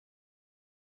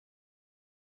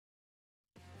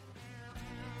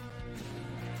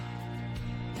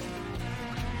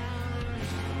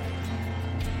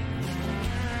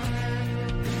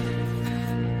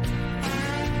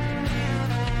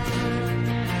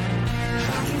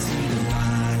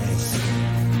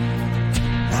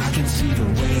see the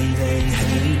way they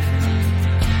hate.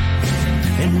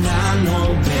 And I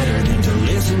know better than to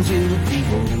listen to the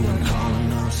people who are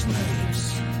calling us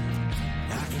slaves.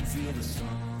 I can feel the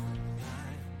sunlight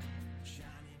shining.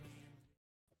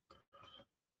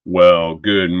 Well,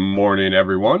 good morning,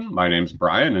 everyone. My name's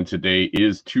Brian, and today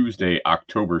is Tuesday,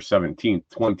 October 17th,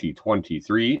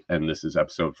 2023, and this is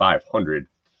episode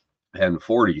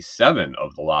 547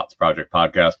 of the Lots Project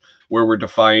podcast, where we're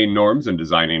defying norms and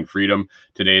designing freedom.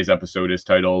 Today's episode is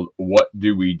titled, What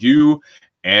Do We Do?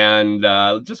 And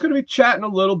just going to be chatting a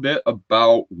little bit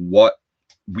about what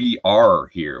we are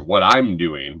here, what I'm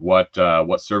doing, what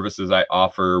services I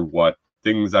offer, what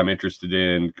things I'm interested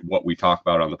in, what we talk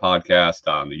about on the podcast,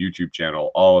 on the YouTube channel,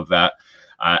 all of that.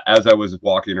 As I was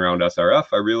walking around SRF,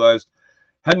 I realized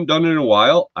hadn't done it in a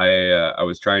while. I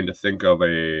was trying to think of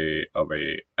a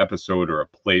episode or a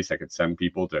place I could send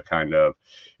people to kind of,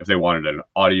 if they wanted an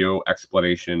audio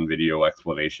explanation, video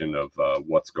explanation of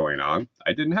what's going on.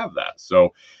 I didn't have that,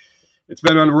 so it's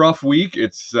been a rough week.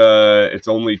 It's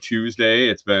only Tuesday.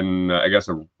 It's been, I guess,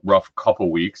 a rough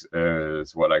couple weeks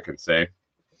is what I can say.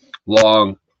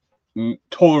 Long,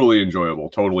 totally enjoyable,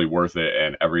 totally worth it,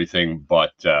 and everything.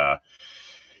 But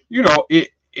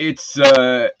it's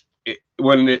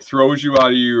when it throws you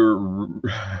out of your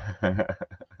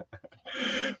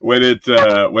when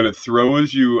it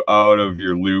throws you out of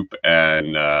your loop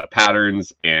and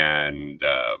patterns and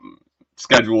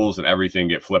schedules and everything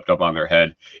get flipped up on their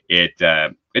head, it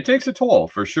takes a toll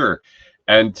for sure.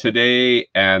 And today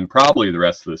and probably the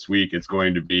rest of this week, it's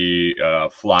going to be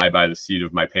fly by the seat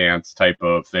of my pants type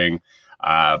of thing.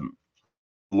 A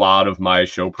lot of my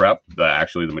show prep,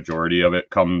 actually the majority of it,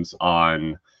 comes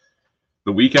on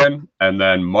the weekend, and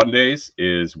then Mondays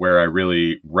is where I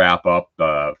really wrap up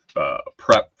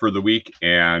prep for the week.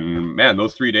 And man,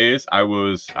 those 3 days I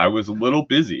was a little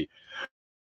busy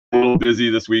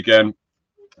this weekend,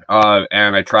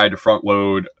 and I tried to front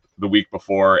load the week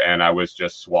before, and I was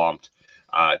just swamped.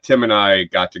 Tim and I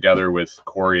got together with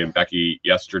Corey and Becky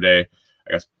yesterday.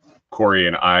 I guess Corey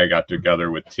and I got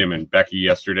together with Tim and Becky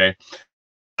yesterday.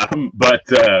 But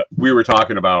we were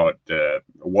talking about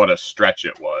what a stretch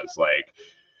it was. Like,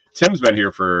 Tim's been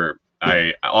here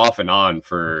off and on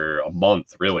for a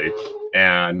month, really.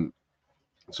 And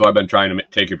so I've been trying to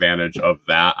take advantage of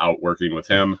that, out working with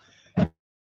him.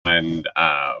 And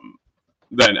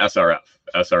then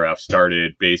SRF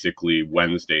started basically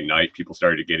Wednesday night. People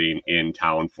started getting in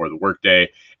town for the workday,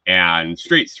 and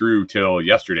straight through till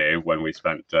yesterday when we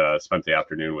spent the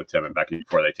afternoon with Tim and Becky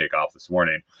before they take off this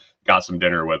morning. Got some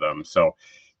dinner with them. So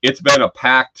it's been a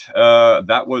packed,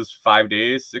 that was 5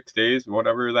 days, 6 days,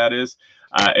 whatever that is,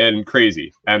 and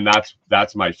crazy. And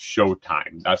that's my show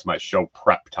time. That's my show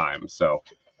prep time. So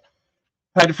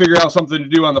I had to figure out something to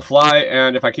do on the fly.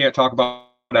 And if I can't talk about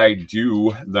what I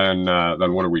do, then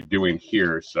what are we doing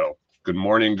here? So good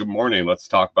morning. Let's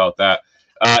talk about that.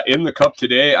 In the cup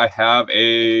today, I have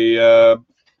a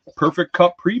Perfect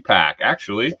Cup pre-pack,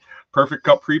 actually. Perfect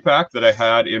Cup pre-pack that I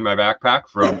had in my backpack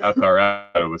from SRF.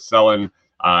 I was selling,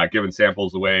 giving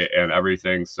samples away and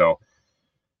everything. So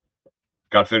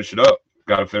gotta finish it up.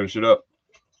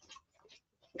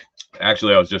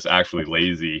 Actually, I was just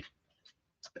lazy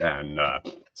and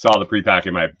saw the pre-pack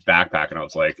in my backpack, and I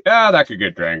was like, that could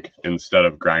get drank instead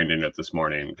of grinding it this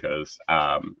morning, because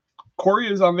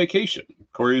Corey is on vacation.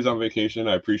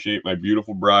 I appreciate my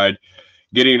beautiful bride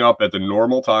getting up at the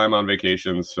normal time on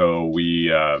vacation, so we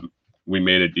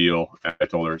made a deal. I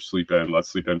told her, let's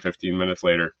sleep in 15 minutes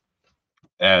later.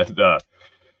 And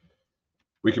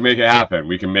we can make it happen.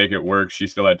 We can make it work. She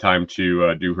still had time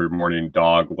to do her morning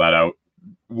dog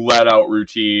let out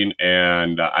routine,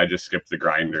 and I just skipped the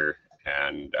grinder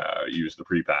and used the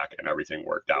pre-pack, and everything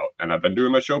worked out. And I've been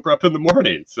doing my show prep in the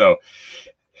morning. So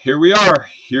here we are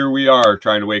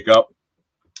trying to wake up.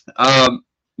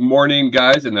 Morning,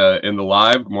 guys, in the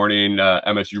live. Morning,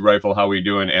 MSU Rifle, how we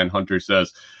doing? And Hunter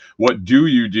says, what do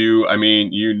you do? I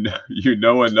mean, you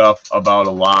know enough about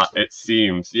a lot, it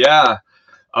seems. Yeah.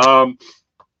 We'll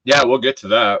get to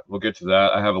that.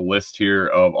 I have a list here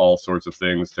of all sorts of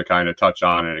things to kind of touch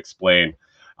on and explain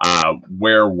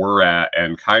where we're at,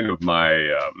 and kind of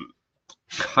my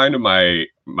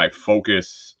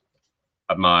focus,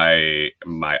 my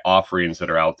offerings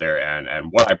that are out there,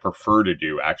 and what I prefer to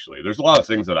do. Actually, there's a lot of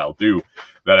things that I'll do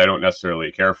that I don't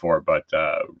necessarily care for, but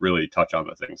really touch on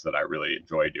the things that I really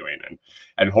enjoy doing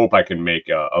and hope I can make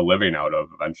a living out of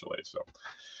eventually. So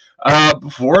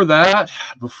before that,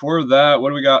 what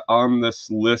do we got on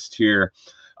this list here?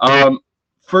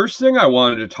 First thing I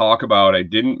wanted to talk about, I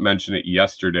didn't mention it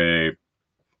yesterday,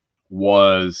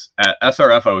 was at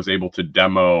SRF I was able to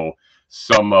demo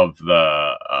some of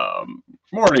the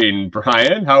Morning,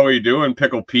 Brian. How are you doing,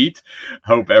 Pickle Pete?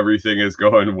 Hope everything is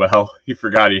going well. He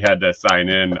forgot he had to sign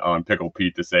in on Pickle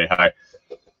Pete to say hi.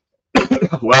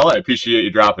 Well, I appreciate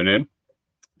you dropping in,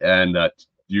 and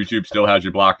YouTube still has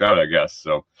you blocked out, I guess.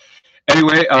 So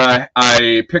anyway,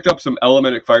 I picked up some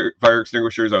Element fire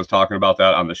extinguishers. I was talking about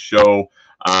that on the show.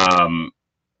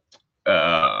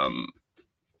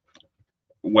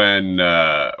 When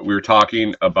we were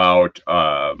talking about,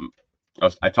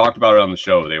 I talked about it on the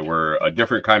show. They were a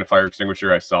different kind of fire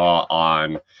extinguisher I saw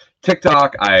on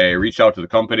TikTok. I reached out to the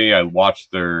company. I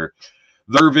watched their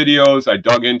videos. I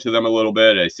dug into them a little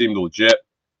bit. They seemed legit.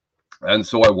 And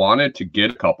so I wanted to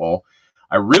get a couple.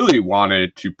 I really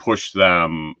wanted to push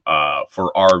them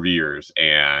for RVers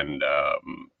and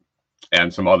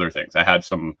some other things. I had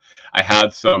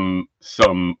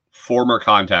some former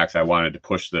contacts I wanted to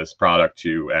push this product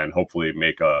to and hopefully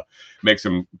make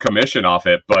some commission off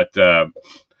it. But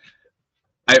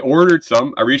I ordered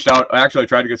some. I reached out. Actually, I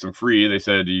tried to get some free. They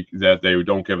said that they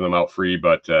don't give them out free,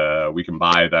 but we can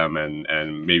buy them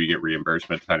and maybe get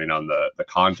reimbursement depending on the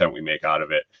content we make out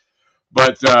of it.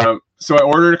 But so I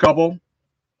ordered a couple.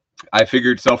 I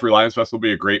figured Self-Reliance Fest will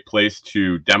be a great place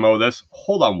to demo this.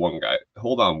 Hold on one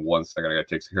second. I gotta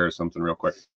take care of something real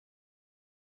quick.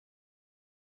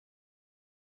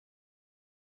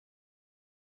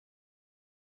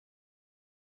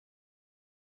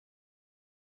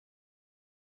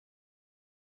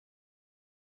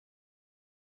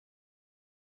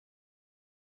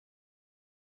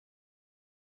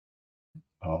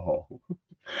 Oh,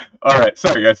 all right.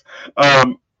 Sorry, guys.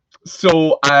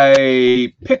 So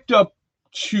I picked up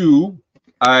two.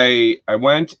 I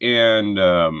went and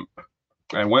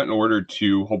ordered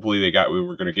two. Hopefully, we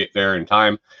were going to get there in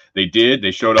time. They did.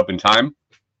 They showed up in time,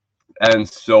 and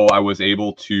so I was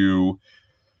able to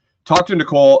talk to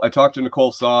Nicole. I talked to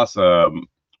Nicole Sauce. We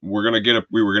were gonna get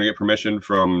permission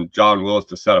from John Willis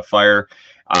to set a fire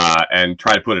and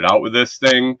try to put it out with this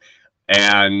thing.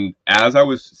 And as I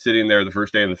was sitting there the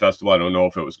first day of the festival, I don't know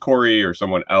if it was Corey or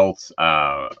someone else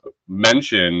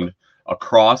mentioned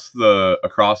across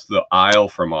the aisle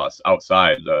from us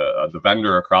outside, the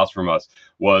vendor across from us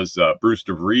was Bruce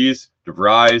DeVries,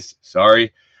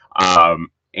 sorry,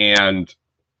 and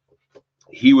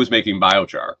he was making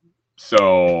biochar.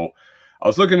 So I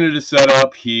was looking at his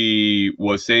setup. He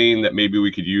was saying that maybe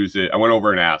we could use it. I went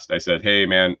over and asked. I said, "Hey,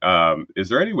 man, is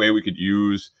there any way we could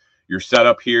use your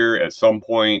setup here at some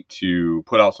point to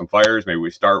put out some fires? Maybe we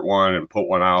start one and put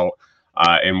one out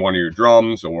in one of your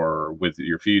drums or with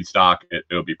your feedstock.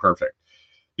 It'll be perfect."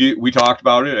 We talked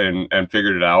about it and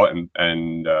figured it out,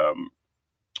 and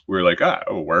we were like,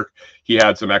 it'll work. He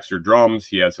had some extra drums.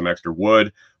 He had some extra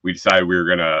wood. We decided we were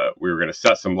gonna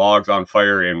set some logs on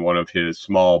fire in one of his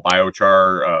small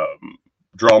biochar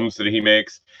drums that he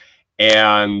makes,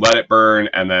 and let it burn,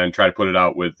 and then try to put it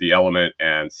out with the Element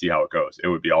and see how it goes. It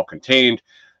would be all contained.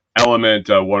 Element,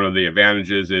 one of the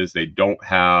advantages is they don't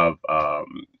have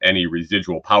any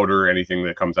residual powder or anything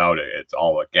that comes out. It's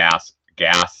all a gas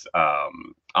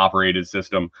operated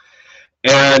system.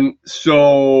 And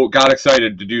so got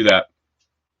excited to do that.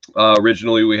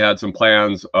 Originally, we had some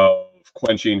plans of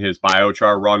quenching his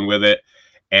biochar run with it.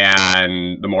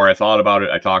 And the more I thought about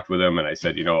it, I talked with him and I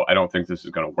said, I don't think this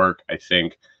is going to work. I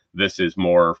think this is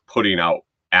more putting out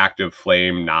active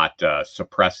flame, not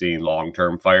suppressing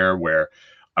long-term fire, where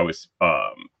I was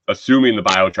assuming the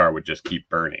biochar would just keep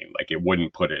burning, like it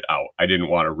wouldn't put it out. I didn't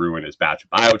want to ruin his batch of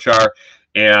biochar,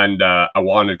 and I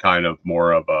wanted kind of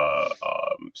more of a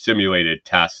simulated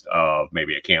test of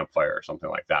maybe a campfire or something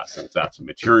like that, since that's the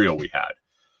material we had.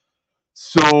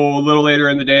 So a little later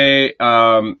in the day,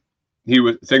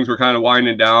 things were kind of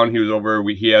winding down. He was over.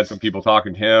 He had some people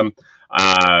talking to him.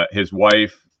 His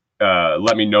wife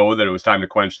let me know that it was time to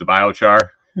quench the biochar.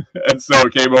 And so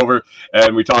it came over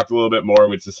and we talked a little bit more,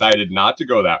 and we decided not to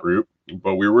go that route,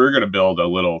 but we were going to build a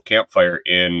little campfire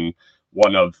in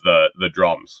one of the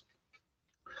drums.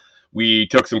 We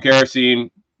took some kerosene,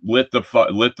 lit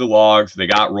the logs, they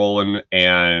got rolling,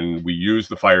 and we used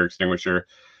the fire extinguisher.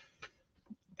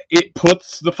 It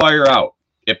puts the fire out.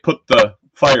 It put the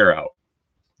fire out.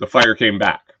 The fire came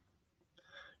back.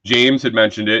 James had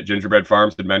mentioned it. Gingerbread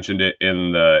Farms had mentioned it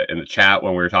in the chat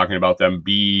when we were talking about them.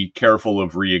 Be careful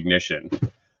of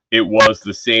reignition. It was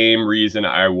the same reason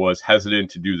I was hesitant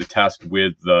to do the test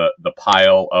with the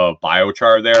pile of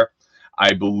biochar there.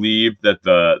 I believe that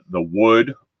the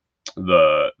wood,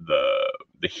 the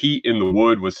heat in the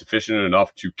wood was sufficient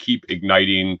enough to keep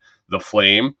igniting the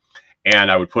flame,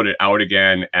 and I would put it out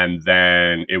again, and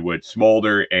then it would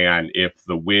smolder, and if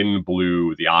the wind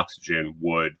blew, the oxygen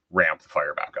would ramp the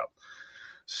fire back up.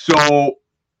 So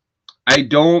I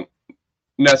don't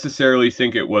necessarily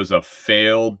think it was a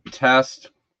failed test.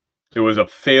 It was a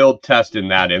failed test in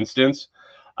that instance.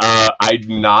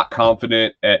 I'm not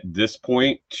confident at this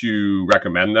point to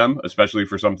recommend them, especially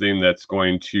for something that's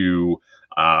going to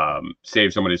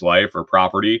save somebody's life or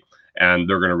property, and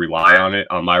they're going to rely on it,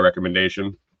 on my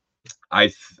recommendation.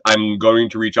 I'm going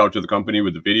to reach out to the company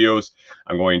with the videos.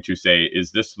 I'm going to say,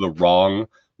 is this the wrong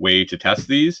way to test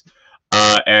these?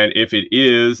 And if it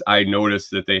is, I noticed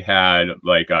that they had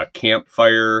like a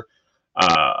campfire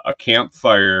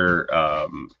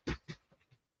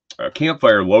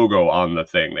logo on the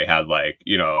thing. They had like,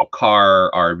 you know,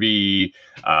 car, RV,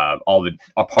 all the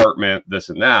apartment, this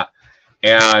and that.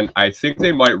 And I think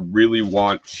they might really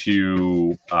want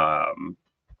to hone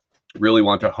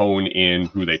in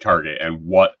who they target and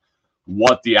what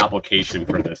the application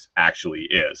for this actually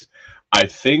is. I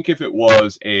think if it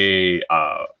was a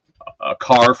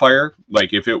car fire,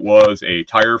 like if it was a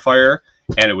tire fire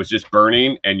and it was just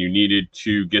burning and you needed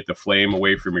to get the flame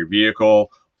away from your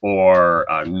vehicle, or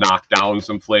knock down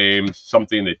some flames,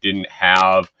 something that didn't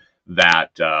have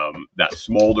that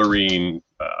smoldering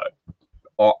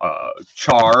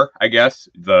char, I guess,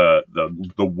 the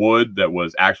wood that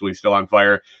was actually still on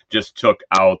fire just took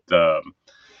out.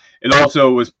 It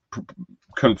also was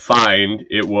confined.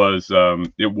 It was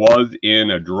in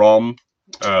a drum,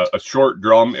 a short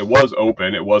drum. It was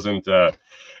open. It wasn't. I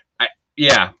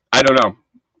don't know.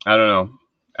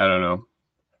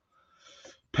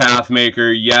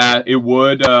 Pathmaker, yeah, it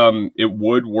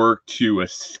would work to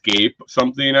escape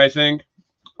something. I think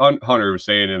Hunter was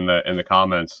saying in the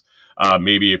comments,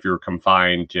 maybe if you're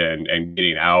confined and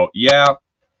getting out, yeah.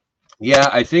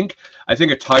 I think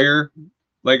a tire,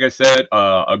 like I said,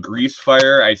 a grease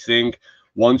fire. I think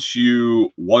once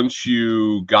you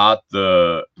got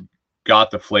the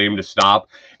flame to stop,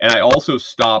 and I also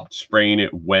stopped spraying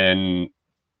it when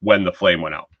the flame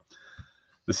went out.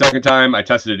 The second time I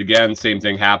tested it again, same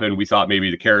thing happened. We thought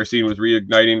maybe the kerosene was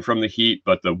reigniting from the heat,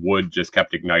 but the wood just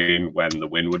kept igniting when the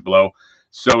wind would blow.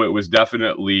 So it was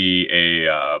definitely a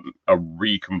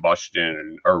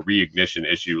recombustion or reignition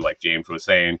issue, like James was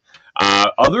saying.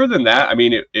 Other than that, I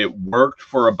mean, it worked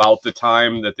for about the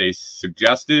time that they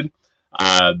suggested.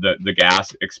 The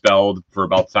gas expelled for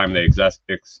about the time they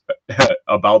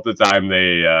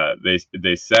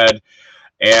said,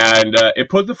 and it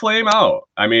put the flame out.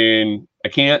 I mean, I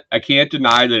can't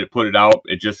deny that it put it out.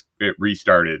 It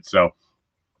restarted. So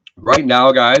right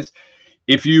now, guys,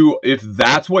 if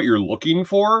that's what you're looking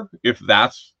for, if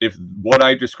what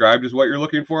I described is what you're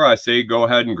looking for, I say go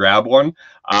ahead and grab one.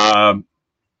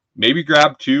 Maybe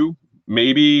grab two.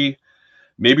 Maybe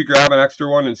grab an extra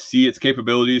one and see its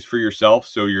capabilities for yourself,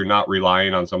 so you're not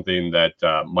relying on something that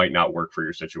might not work for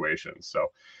your situation. So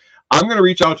I'm going to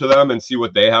reach out to them and see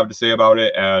what they have to say about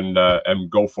it, and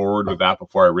go forward with that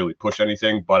before I really push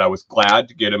anything. But I was glad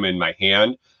to get them in my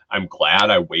hand. I'm glad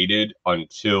I waited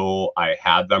until I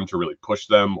had them to really push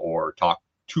them or talk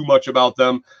too much about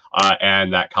them.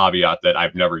 And that caveat that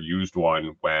I've never used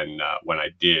one when I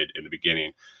did in the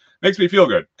beginning makes me feel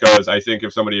good, because I think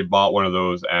if somebody had bought one of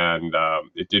those and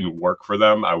it didn't work for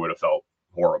them, I would have felt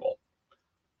horrible.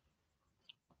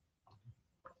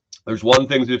 There's one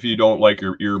thing if you don't like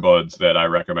your earbuds that I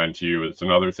recommend to you. It's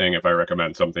another thing if I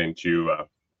recommend something to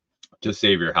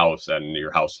save your house and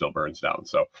your house still burns down.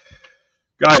 So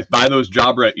guys, buy those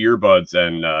Jabra earbuds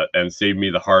and save me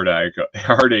the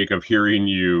heartache of hearing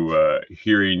you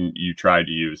try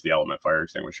to use the Element fire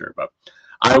extinguisher. But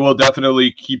I will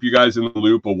definitely keep you guys in the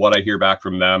loop of what I hear back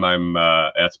from them.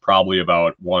 That's probably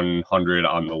about 100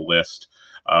 on the list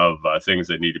of things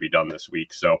that need to be done this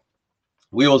week. So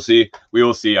we will see.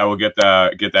 I will get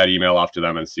that email off to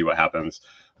them and see what happens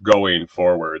going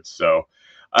forward. So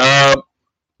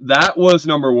that was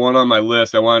number one on my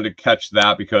list. I wanted to catch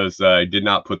that because I did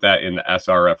not put that in the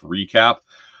SRF recap.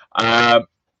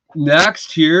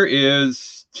 Next here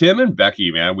is Tim and Becky,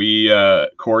 man.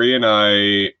 Corey and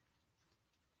I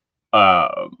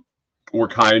were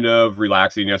kind of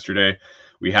relaxing yesterday.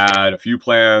 We had a few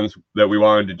plans that we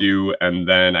wanted to do, and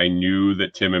then I knew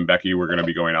that Tim and Becky were going to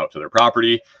be going out to their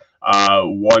property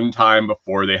one time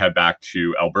before they head back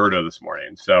to Alberta this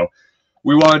morning. So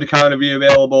we wanted to kind of be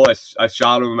available. I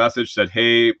shot them a message, said,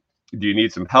 hey, do you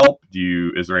need some help?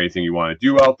 Is there anything you want to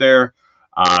do out there?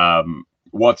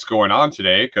 What's going on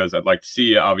today? Because I'd like to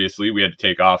see you. Obviously, we had to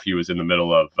take off. He was in the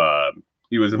middle of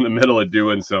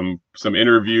doing some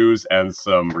interviews and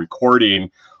some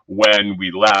recording when we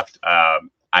left.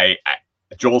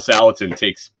 Joel Salatin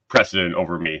takes precedent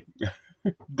over me.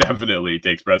 Definitely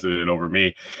takes precedent over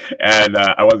me, and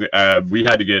we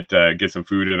had to get some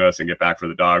food in us and get back for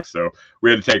the dogs, so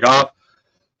we had to take off.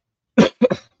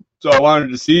 So I wanted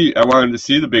to see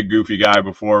the big goofy guy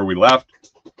before we left,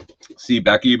 see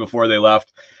Becky before they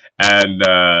left. And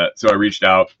so I reached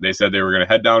out. They said they were going to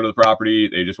head down to the property.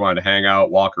 They just wanted to hang out,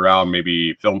 walk around,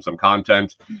 maybe film some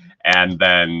content, and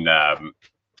then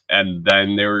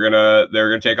they were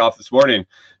gonna take off this morning.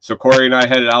 So Corey and I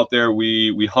headed out there.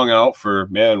 We hung out for,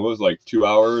 man, what was it, like 2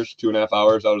 hours, 2.5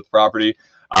 hours out of the property.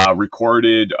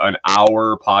 Recorded an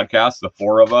hour podcast, the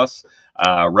four of us,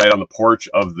 right on the porch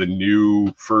of the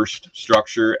new first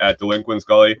structure at Delinquents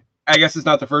Gully. I guess it's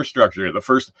not the first structure, the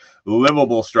first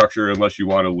livable structure, unless you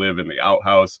want to live in the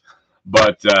outhouse.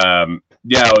 But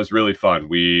yeah, it was really fun.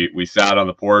 We sat on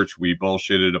the porch. We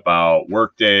bullshitted about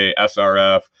Workday,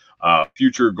 SRF,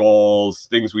 future goals,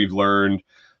 things we've learned,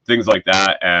 things like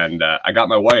that. And I got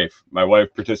my wife. My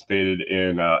wife participated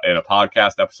in a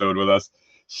podcast episode with us.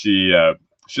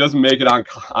 She doesn't make it on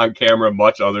camera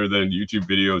much other than YouTube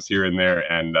videos here and there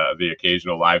and the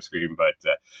occasional live stream. But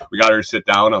we got her to sit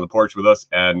down on the porch with us,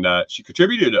 and she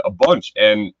contributed a bunch.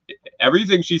 And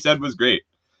everything she said was great.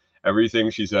 Everything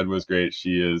she said was great.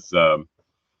 She is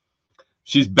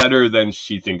she's better than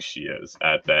she thinks she is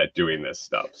at that, doing this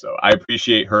stuff. So I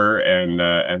appreciate her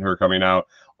and her coming out.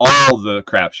 All the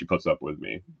crap she puts up with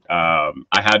me. I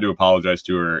had to apologize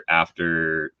to her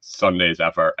after Sunday's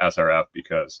SRF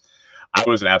because I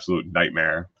was an absolute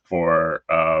nightmare for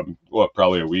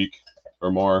probably a week or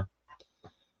more.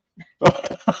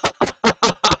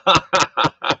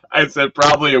 I said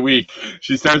probably a week.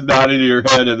 She starts nodding her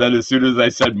head, and then as soon as I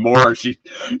said more, she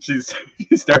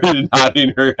started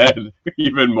nodding her head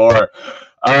even more.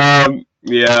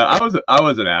 Yeah, I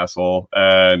was an asshole,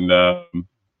 and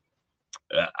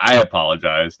I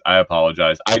apologized.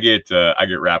 I get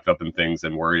wrapped up in things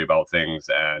and worry about things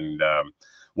and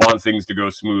want things to go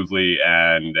smoothly,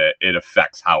 and it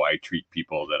affects how I treat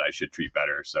people that I should treat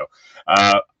better. So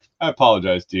I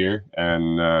apologize to her,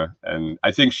 and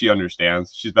I think she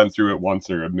understands. She's been through it once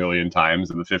or a million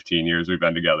times in the 15 years we've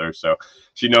been together, so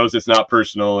she knows it's not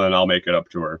personal, and I'll make it up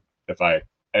to her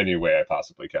any way I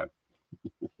possibly can.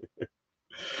 Good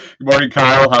morning,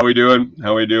 Kyle. How we doing?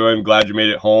 Glad you made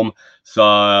it home.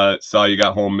 Saw you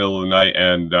got home middle of the night,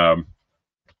 and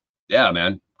yeah,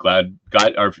 man. Glad.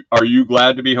 Are you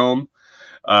glad to be home?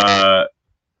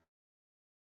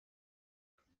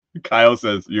 Kyle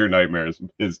says your nightmare is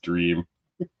his dream.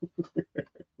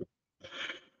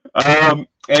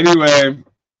 Anyway,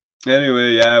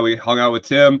 yeah, we hung out with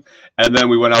Tim, and then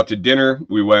we went out to dinner.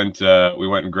 We went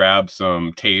and grabbed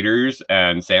some taters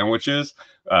and sandwiches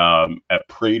at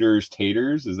Prater's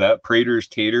Taters. Is that Prater's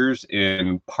Taters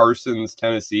in Parsons,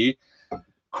 Tennessee?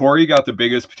 Corey got the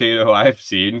biggest potato I've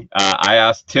seen. I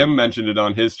asked, Tim mentioned it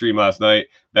on his stream last night.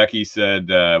 Becky said,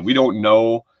 we don't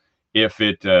know if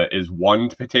it is one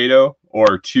potato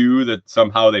or two that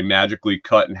somehow they magically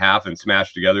cut in half and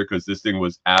smashed together, because this thing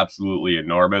was absolutely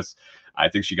enormous. I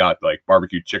think she got like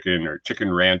barbecue chicken or chicken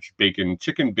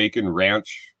bacon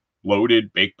ranch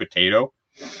loaded baked potato.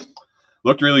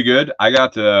 Looked really good. I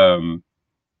got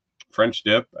French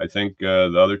dip. I think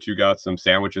the other two got some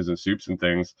sandwiches and soups and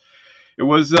things. It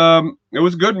was a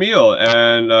good meal,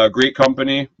 and great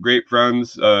company, great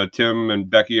friends. Tim and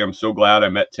Becky. I'm so glad I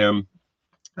met Tim.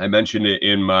 I mentioned it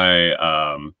in my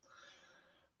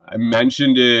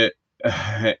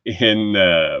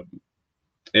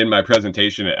in my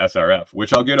presentation at SRF,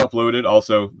 which I'll get uploaded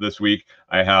also this week.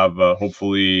 I have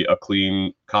hopefully a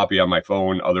clean copy on my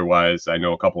phone. Otherwise, I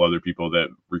know a couple other people that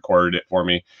recorded it for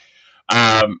me.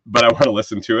 But I want to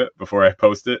listen to it before I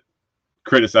post it.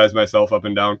 Criticize myself up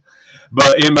and down.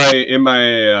 But in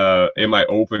my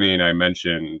opening, I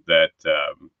mentioned that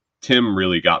Tim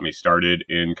really got me started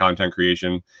in content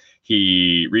creation.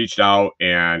 He reached out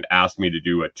and asked me to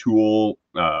do a tool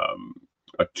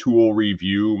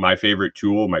review, my favorite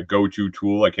tool, my go-to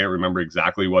tool. I can't remember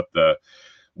exactly what the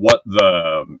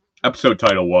episode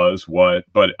title was, but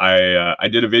I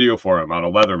did a video for him on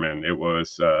a Leatherman. It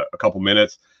was a couple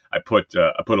minutes. I put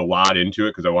a lot into it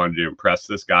because I wanted to impress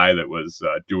this guy that was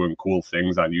doing cool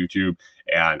things on YouTube,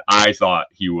 and I thought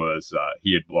he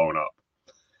had blown up.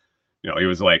 You know, he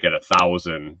was like at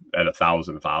 1,000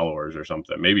 followers or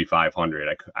something, maybe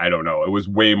 500. I don't know. It was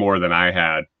way more than I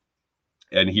had.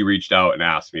 And he reached out and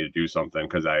asked me to do something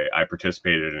because I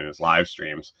participated in his live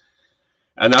streams.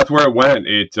 And that's where it went.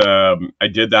 I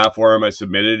did that for him. I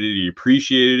submitted it. He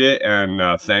appreciated it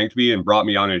and thanked me and brought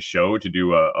me on his show to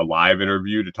do a live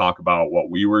interview to talk about what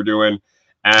we were doing.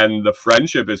 And the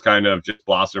friendship is kind of just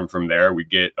blossomed from there. We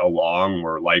get along.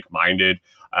 We're like-minded.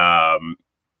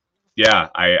 yeah,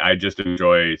 I just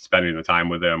enjoy spending the time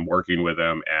with him, working with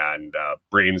him, and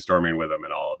brainstorming with him,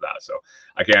 and all of that. So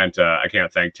I can't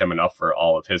thank Tim enough for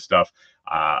all of his stuff.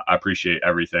 I appreciate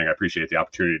everything. I appreciate the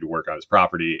opportunity to work on his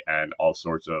property and all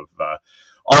sorts of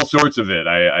it.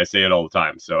 I say it all the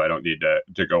time, so I don't need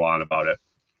to go on about it.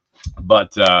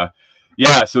 But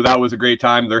yeah, so that was a great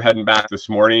time. They're heading back this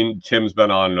morning. Tim's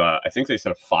been on, I think they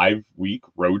said a 5-week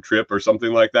road trip or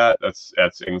something like that.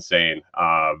 That's insane.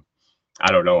 I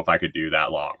don't know if I could do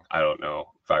that long. I don't know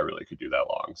if I really could do that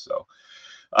long. So,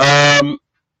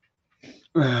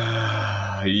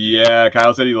 yeah,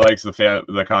 Kyle said he likes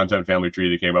the content family tree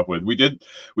they came up with. We did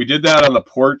that on the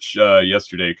porch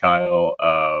yesterday, Kyle.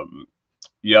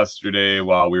 Yesterday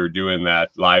while we were doing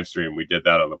that live stream, we did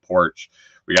that on the porch.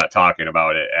 We got talking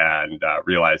about it and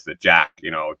realized that Jack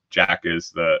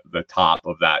is the top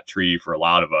of that tree for a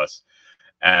lot of us.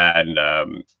 And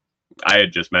I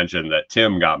had just mentioned that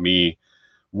Tim got me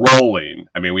rolling.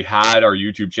 I mean, we had our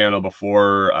YouTube channel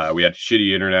before, we had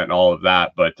shitty internet and all of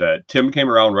that, but Tim came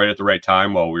around right at the right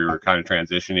time while we were kind of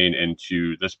transitioning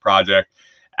into this project,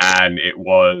 and it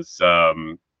was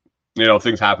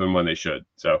things happen when they should.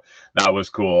 So that was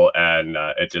cool, and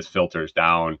it just filters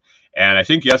down. And I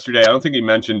think yesterday, I don't think he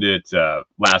mentioned it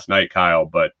last night, Kyle,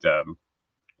 but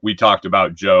we talked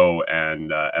about Joe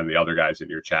and the other guys in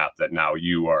your chat, that now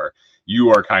you are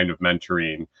kind of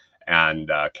mentoring and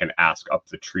can ask up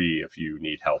the tree if you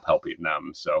need helping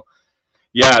them. So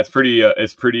yeah, it's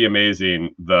pretty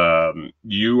amazing.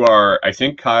 I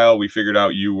think, Kyle, we figured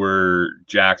out you were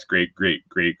Jack's great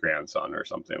grandson or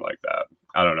something like that.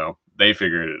 I don't know. They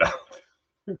figured it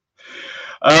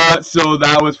out. So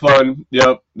that was fun.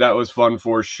 Yep, that was fun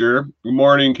for sure. Good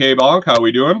morning, K-Bonk. How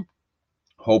we doing?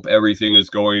 Hope everything is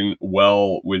going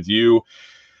well with you.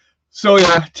 So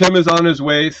yeah, Tim is on his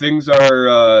way. Things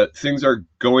are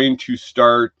going to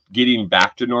start getting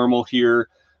back to normal here.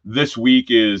 This week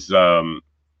is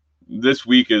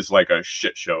like a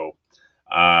shit show.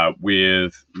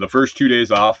 With the first 2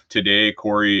 days off. Today,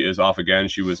 Corey is off again.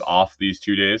 She was off these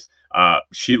 2 days.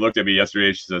 She looked at me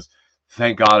yesterday. She says,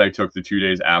 "Thank God I took the 2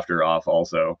 days after off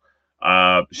also."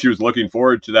 She was looking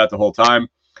forward to that the whole time.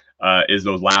 Is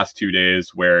those last 2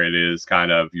 days where it is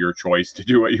kind of your choice to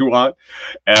do what you want.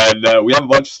 And we have a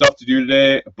bunch of stuff to do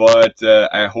today, but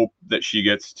I hope that she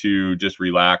gets to just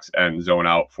relax and zone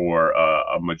out for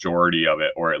a majority of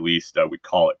it, or at least we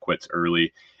call it quits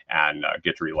early and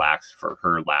get to relax for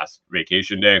her last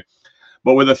vacation day.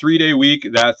 But with a 3-day week,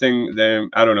 then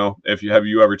I don't know if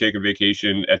you ever taken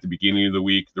vacation at the beginning of the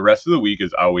week. The rest of the week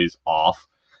is always off,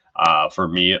 for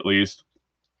me at least.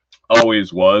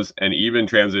 Always was. And even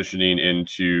transitioning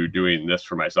into doing this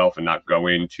for myself and not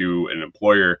going to an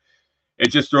employer, it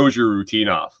just throws your routine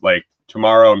off. Like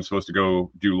tomorrow I'm supposed to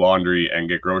go do laundry and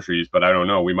get groceries, but I don't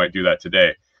know, we might do that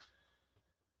today.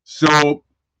 So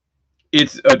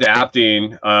it's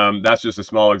adapting. That's just a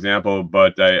small example,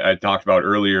 but I talked about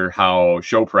earlier how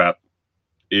show prep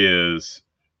is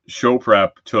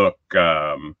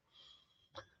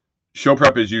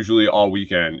usually all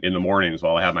weekend in the mornings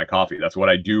while I have my coffee. That's what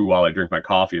I do while I drink my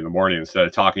coffee in the morning. Instead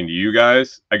of talking to you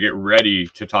guys, I get ready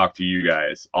to talk to you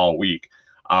guys all week,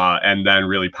 and then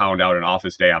really pound out an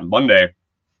office day on Monday.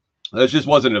 That just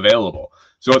wasn't available.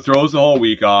 So it throws the whole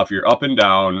week off. You're up and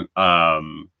down.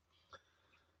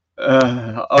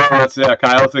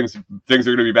 Kyle thinks things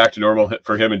are going to be back to normal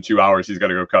for him in 2 hours. He's got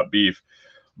to go cut beef.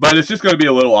 But it's just going to be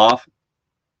a little off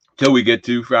till we get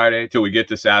to Friday, till we get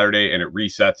to Saturday, and it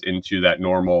resets into that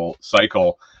normal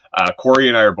cycle. Corey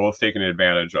and I are both taking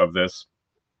advantage of this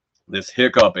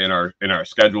hiccup in our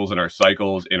schedules, in our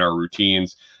cycles, in our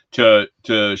routines, to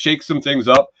shake some things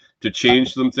up, to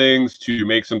change some things, to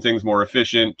make some things more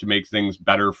efficient, to make things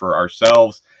better for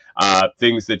ourselves.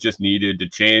 Things that just needed to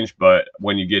change, but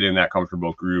when you get in that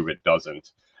comfortable groove, it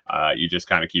doesn't. You just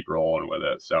kind of keep rolling with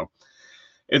it. So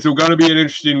it's going to be an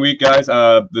interesting week, guys.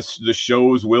 The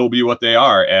shows will be what they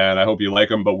are, and I hope you like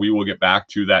them, but we will get back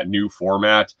to that new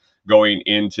format going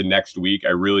into next week.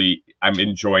 I'm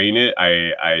enjoying it.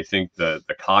 I think the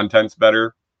content's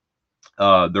better.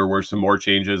 There were some more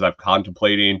changes I'm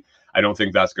contemplating. I don't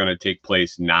think that's going to take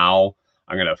place now.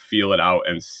 I'm going to feel it out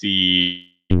and see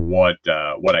what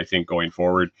I think going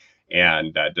forward,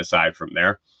 and decide from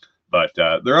there. But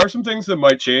there are some things that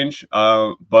might change.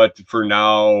 But for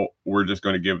now, we're just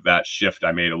going to give that shift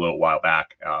I made a little while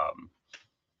back.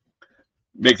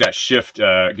 Make that shift, give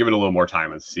it a little more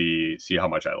time, and see how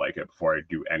much I like it before I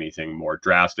do anything more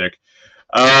drastic.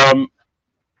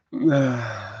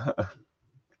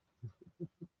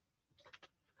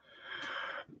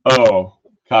 Oh,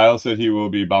 Kyle said he will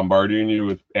be bombarding you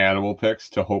with animal pics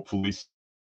to hopefully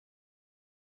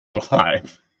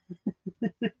live.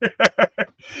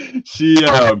 She,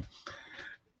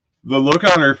 the look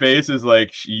on her face is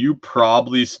like, you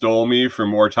probably stole me for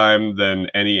more time than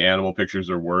any animal pictures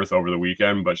are worth over the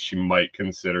weekend, but she might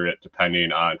consider it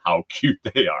depending on how cute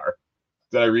they are.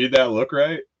 Did I read that look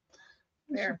right?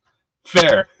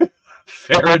 Fair.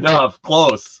 Fair enough.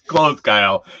 Close,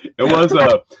 Kyle. It was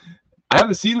I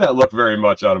haven't seen that look very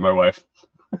much out of my wife.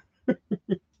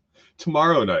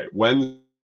 Tomorrow night, Wednesday.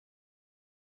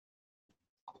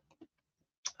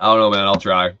 I don't know, man. I'll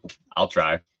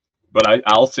try. But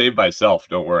I'll save myself.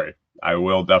 Don't worry. I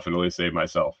will definitely save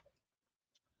myself.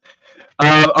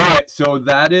 All right. So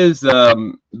that is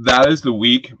the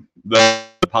week. The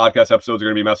podcast episodes are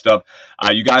going to be messed up.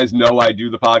 You guys know I do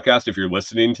the podcast. If you're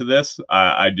listening to this,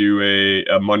 I do a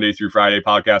Monday through Friday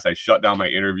podcast. I shut down my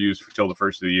interviews till the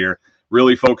first of the year,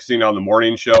 really focusing on the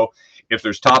morning show. If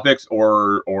there's topics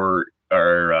or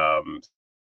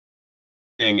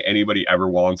anybody ever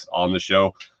wants on the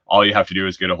show, all you have to do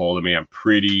is get a hold of me. I'm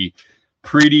pretty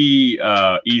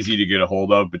easy to get a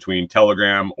hold of between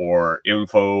Telegram or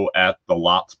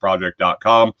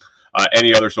info@thelotsproject.com.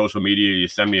 Any other social media, you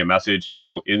send me a message,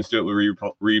 instantly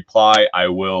reply. I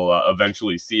will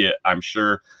eventually see it, I'm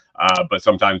sure. But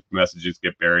sometimes messages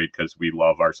get buried because we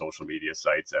love our social media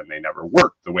sites and they never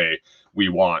work the way we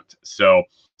want. So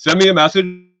send me a message,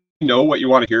 know what you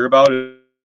want to hear about it.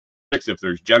 If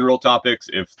there's general topics,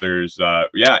 if there's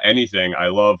anything. I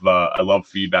love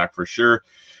feedback for sure.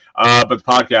 But the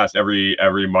podcast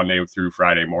every Monday through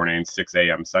Friday morning, 6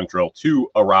 a.m. Central to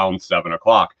around 7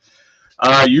 o'clock.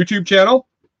 YouTube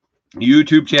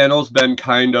channel's been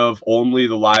kind of only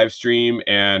the live stream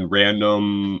and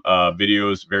random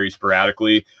videos very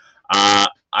sporadically. I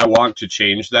want to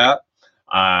change that.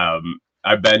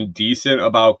 I've been decent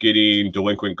about getting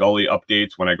Delinquent Gully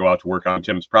updates when I go out to work on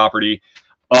Tim's property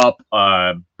up,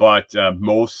 but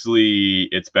mostly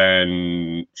it's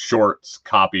been shorts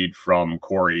copied from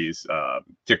Corey's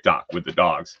TikTok with the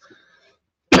dogs.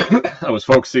 I was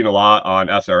focusing a lot on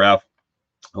SRF,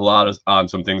 on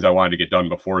some things I wanted to get done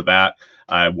before that.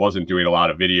 I wasn't doing a lot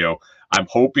of video. I'm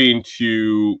hoping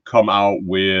to come out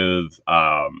with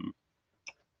a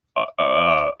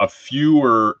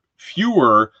fewer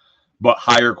but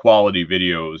higher quality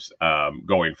videos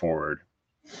going forward.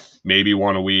 Maybe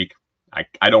one a week.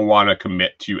 I don't want to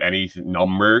commit to any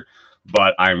number,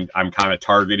 but I'm kind of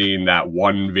targeting that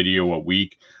one video a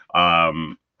week,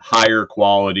 higher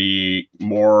quality,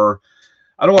 more,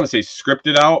 I don't want to say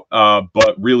scripted out,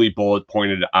 but really bullet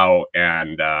pointed out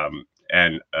and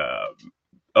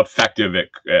effective at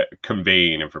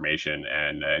conveying information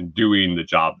and doing the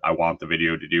job I want the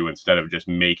video to do instead of just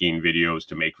making videos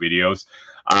to make videos.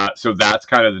 So that's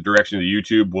kind of the direction of the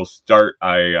YouTube will start.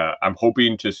 I'm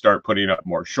hoping to start putting up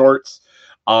more shorts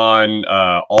on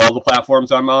all the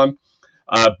platforms I'm on.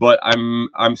 But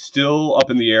I'm still up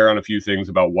in the air on a few things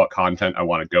about what content I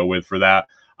want to go with for that.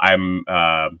 I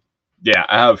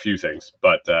have a few things,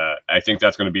 but I think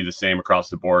that's going to be the same across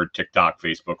the board: TikTok,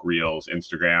 Facebook Reels,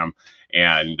 Instagram,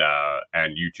 and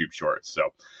YouTube Shorts.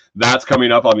 So that's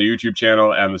coming up on the YouTube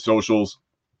channel and the socials.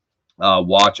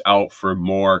 Watch out for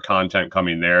more content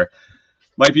coming there.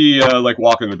 Might be like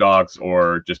walking the dogs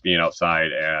or just being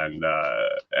outside and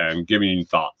giving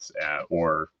thoughts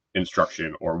or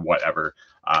instruction or whatever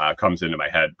comes into my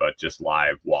head, but just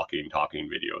live walking, talking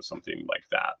videos, something like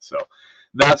that. So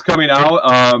that's coming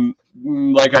out.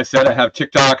 Like I said, I have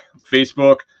TikTok,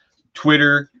 Facebook,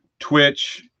 Twitter,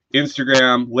 Twitch,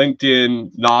 Instagram,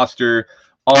 LinkedIn, Nostr,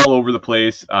 all over the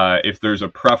place. If there's a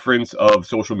preference of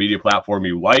social media platform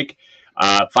you like,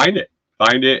 find it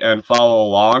and follow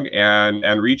along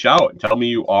and reach out and tell me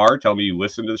you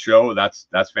listen to the show. That's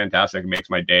fantastic. It makes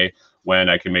my day when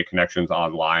I can make connections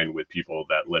online with people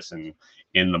that listen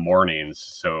in the mornings.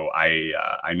 So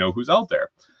I know who's out there.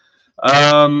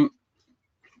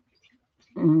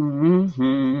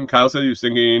 Kyle said he was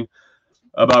thinking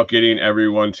about getting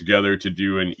everyone together to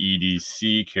do an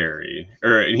EDC carry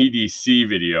or an EDC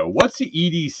video. What's the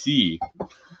EDC?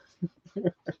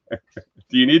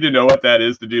 Do you need to know what that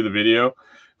is to do the video?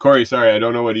 Corey, sorry, I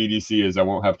don't know what EDC is. I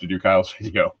won't have to do Kyle's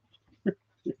video.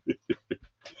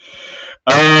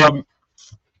 All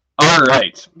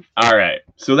right.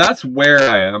 So that's where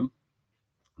I am.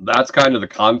 That's kind of the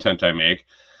content I make.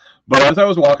 But as I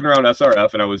was walking around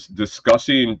SRF and I was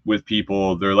discussing with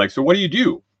people, they're like, so what do you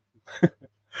do?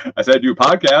 I said, I do a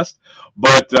podcast,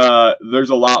 but there's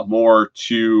a lot more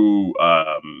to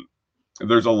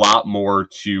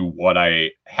what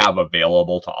I have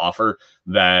available to offer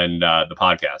than the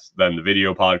podcast, than the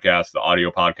video podcast, the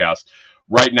audio podcast.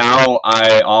 Right now,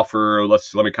 I offer, let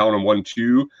me count them, 1,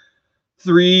 2,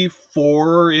 3,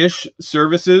 4-ish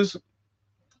services.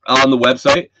 on the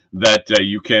website that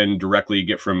you can directly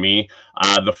get from me.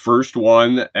 The first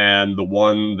one, and the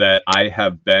one that I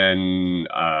have been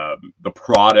the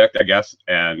product, I guess,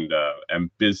 and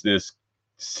business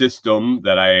system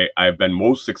that I've been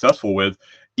most successful with,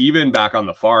 even back on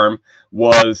the farm,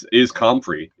 is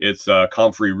Comfrey. It's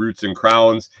Comfrey Roots and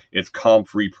Crowns. It's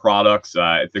Comfrey products.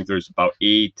 I think there's about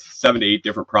 7 to 8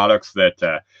 different products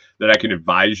that I can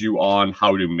advise you on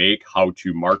how to make, how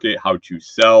to market, how to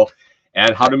sell,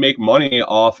 and how to make money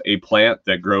off a plant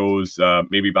that grows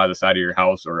maybe by the side of your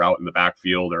house or out in the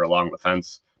backfield or along the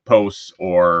fence posts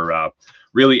or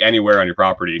really anywhere on your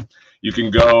property. You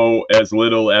can go as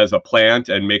little as a plant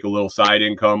and make a little side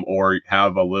income, or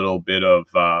have a little bit of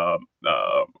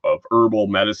herbal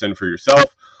medicine for yourself,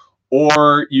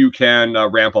 or you can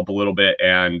ramp up a little bit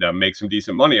and make some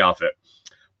decent money off it.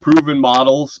 Proven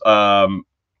models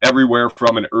everywhere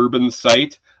from an urban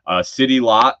site, city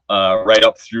lot, right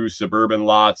up through suburban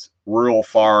lots, rural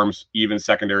farms, even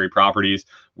secondary properties.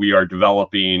 We are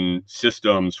developing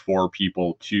systems for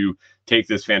people to take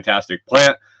this fantastic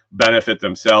plant, benefit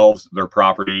themselves, their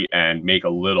property, and make a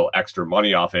little extra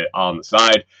money off it on the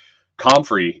side.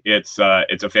 Comfrey, it's a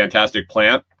fantastic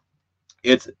plant.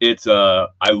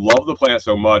 I love the plant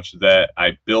so much that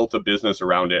I built a business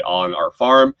around it on our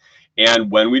farm. And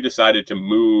when we decided to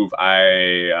move,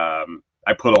 I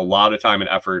put a lot of time and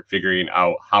effort figuring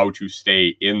out how to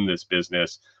stay in this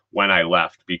business when I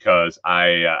left, because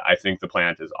I think the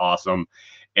plant is awesome,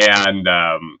 and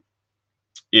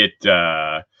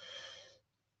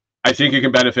I think it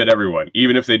can benefit everyone,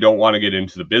 even if they don't want to get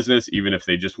into the business, even if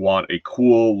they just want a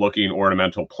cool looking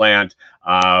ornamental plant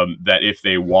that, if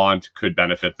they want, could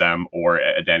benefit them, or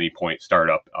at any point start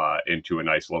up into a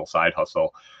nice little side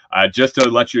hustle. Just to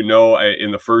let you know,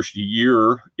 in the first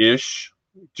year-ish,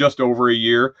 just over a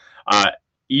year,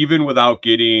 even without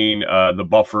getting the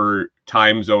buffer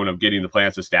time zone of getting the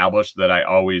plants established that I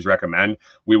always recommend,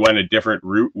 we went a different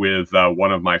route with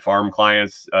one of my farm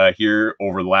clients here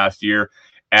over the last year.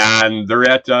 And they're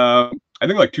at, I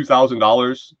think, like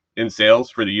 $2,000 in sales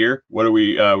for the year. What do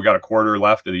we got a quarter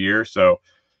left of the year. So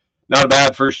not a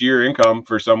bad first year income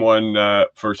for someone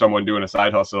doing a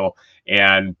side hustle.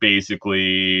 And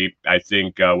basically, I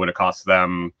think what it costs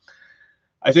them,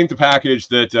 I think the package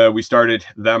that we started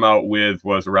them out with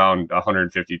was around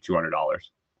 $150, $200.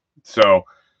 So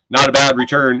not a bad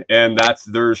return. And that's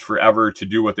theirs forever to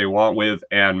do what they want with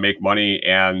and make money.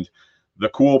 And the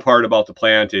cool part about the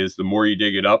plant is the more you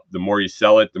dig it up, the more you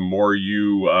sell it, the more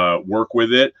you work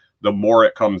with it, the more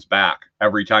it comes back.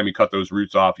 Every time you cut those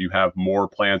roots off, you have more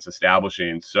plants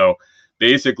establishing. So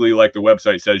basically, like the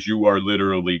website says, you are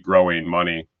literally growing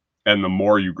money. And the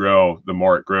more you grow, the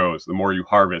more it grows. The more you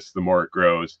harvest, the more it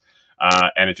grows.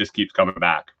 And it just keeps coming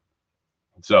back.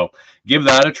 So give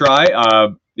that a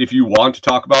try. If you want to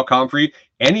talk about Comfrey,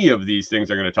 any of these things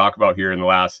I'm going to talk about here in the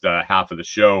last half of the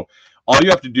show, all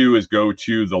you have to do is go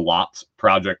to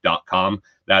thelotsproject.com.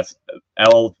 That's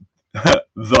TheLots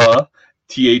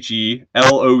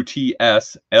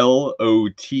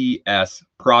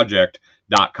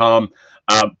project.com.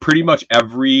 Pretty much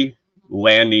every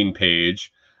landing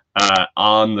page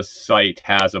on the site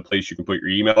has a place you can put your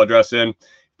email address in.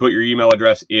 Put your email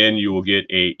address in, you will get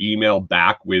an email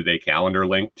back with a calendar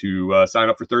link to sign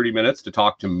up for 30 minutes to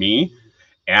talk to me.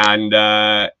 And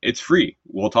it's free.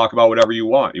 We'll talk about whatever you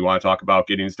want. You want to talk about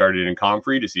getting started in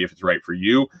Comfrey to see if it's right for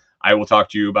you, I will talk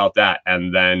to you about that.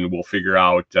 And then we'll figure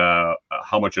out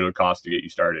how much it would cost to get you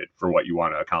started for what you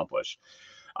want to accomplish.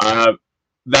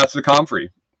 That's the Comfrey.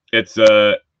 It's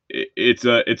a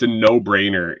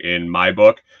no-brainer in my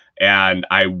book. And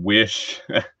I wish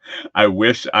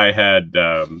I had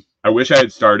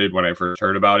started when I first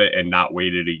heard about it and not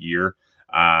waited a year.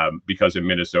 Because in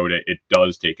Minnesota, it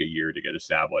does take a year to get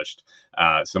established.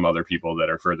 Some other people that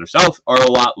are further south are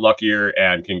a lot luckier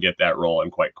and can get that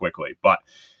rolling quite quickly. But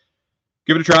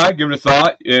give it a try, give it a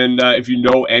thought. And if you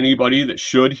know anybody that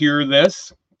should hear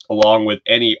this, along with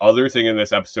any other thing in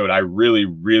this episode, I really,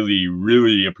 really,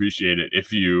 really appreciate it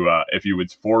if you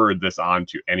would forward this on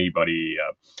to anybody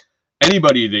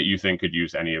that you think could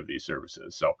use any of these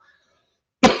services. So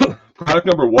product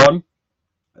number one,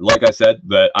 like I said,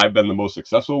 that I've been the most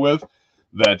successful with,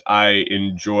 that I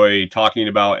enjoy talking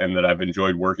about, and that I've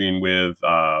enjoyed working with,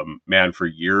 for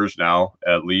years now,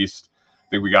 at least. I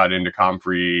think we got into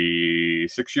Comfrey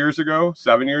 7 years ago.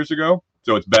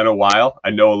 So it's been a while. I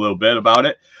know a little bit about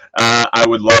it. I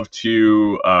would love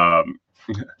to,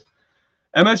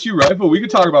 MSU Rifle, we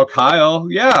could talk about Kyle.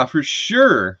 Yeah, for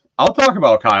sure. I'll talk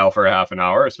about Kyle for a half an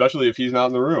hour, especially if he's not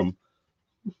in the room.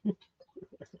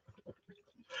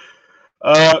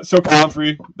 So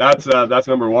Comfrey, that's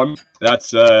number one.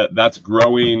 That's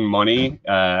growing money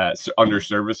under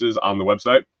services on the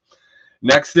website.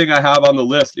 Next thing I have on the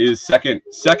list is second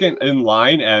in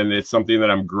line, and it's something that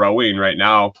I'm growing right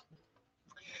now.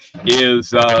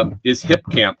 Is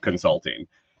HipCamp Consulting,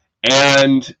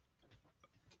 and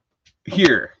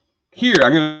here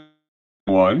I'm gonna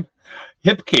one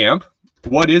HipCamp.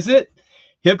 What is it?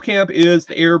 HipCamp is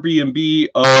the Airbnb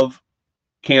of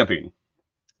camping.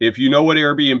 If you know what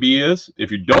Airbnb is,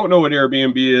 if you don't know what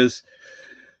Airbnb is,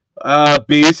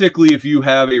 basically, if you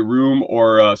have a room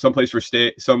or someplace for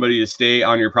somebody to stay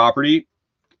on your property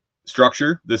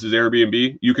structure, this is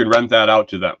Airbnb. You can rent that out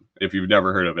to them if you've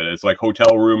never heard of it. It's like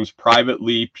hotel rooms,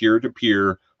 privately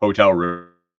peer-to-peer hotel room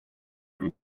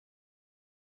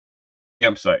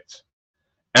campsites.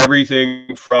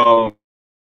 Everything from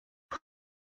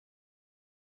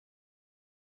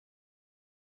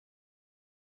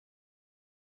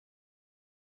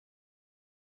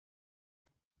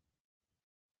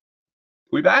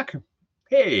we back?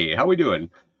 Hey, how we doing?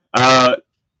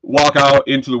 Walk out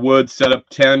into the woods, set up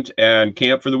tent, and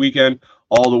camp for the weekend,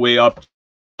 all the way up to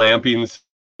glampings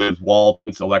with wall,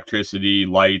 electricity,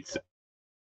 lights,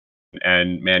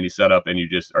 and man, you set up and you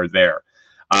just are there.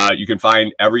 You can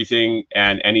find everything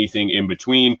and anything in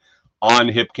between on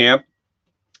HipCamp.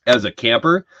 As a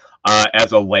camper,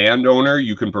 as a landowner,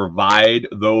 you can provide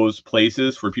those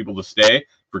places for people to stay,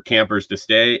 for campers to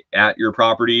stay at your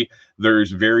property.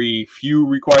 There's very few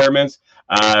requirements.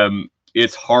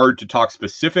 It's hard to talk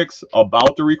specifics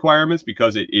about the requirements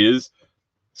because it is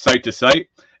site to site,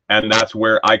 and that's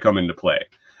where I come into play.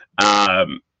 I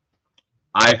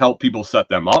help people set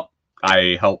them up.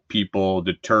 I help people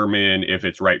determine if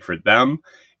it's right for them.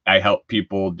 I help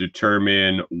people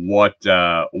determine what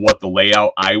the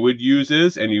layout I would use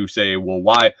is. And you say, well,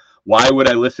 why would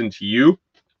I listen to you?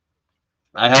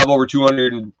 I have over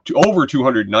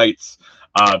 200 nights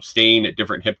staying at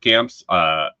different hip camps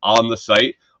on the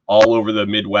site all over the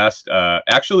Midwest.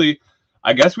 Actually,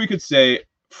 I guess we could say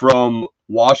from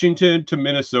Washington to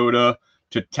Minnesota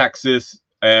to Texas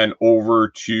and over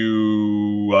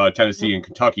to Tennessee and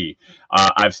Kentucky.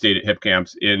 I've stayed at hip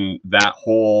camps in that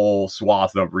whole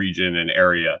swath of region and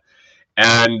area.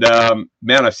 And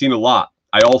man, I've seen a lot.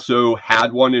 I also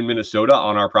had one in Minnesota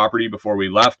on our property before we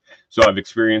left. So I've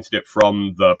experienced it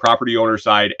from the property owner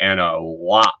side and a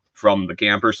lot from the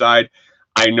camper side.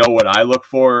 I know what I look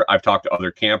for. I've talked to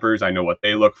other campers. I know what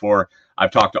they look for.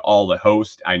 I've talked to all the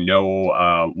hosts. I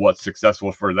know what's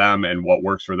successful for them and what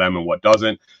works for them and what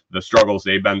doesn't, the struggles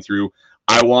they've been through.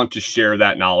 I want to share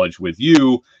that knowledge with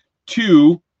you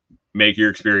to make your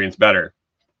experience better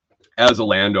as a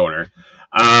landowner.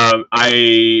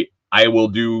 I will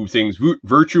do things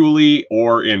virtually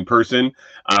or in person.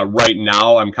 Right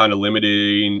now, I'm kind of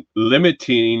limiting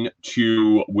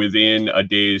to within a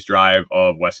day's drive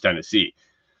of West Tennessee.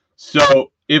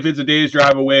 So if it's a day's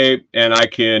drive away and I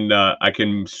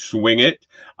can swing it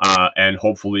and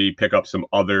hopefully pick up some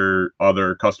other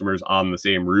customers on the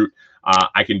same route,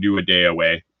 I can do a day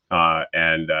away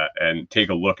and take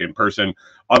a look in person.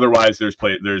 Otherwise,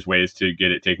 there's ways to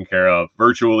get it taken care of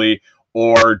virtually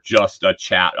or just a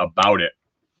chat about it.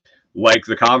 Like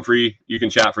the Comfrey, you can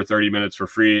chat for 30 minutes for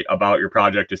free about your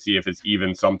project to see if it's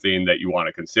even something that you want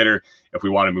to consider. If we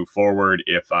want to move forward,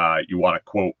 if you want to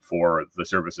quote for the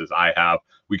services I have,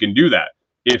 we can do that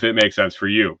if it makes sense for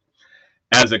you.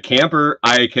 As a camper,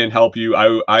 I can help you.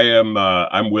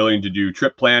 I'm willing to do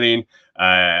trip planning.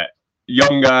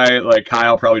 Young guy like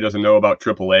Kyle probably doesn't know about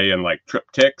AAA and like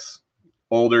TripTix.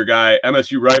 Older guy,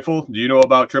 MSU Rifle, do you know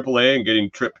about AAA and getting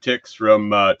TripTix from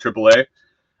AAA?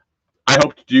 I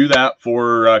hope to do that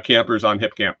for campers on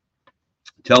HipCamp.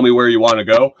 Tell me where you want to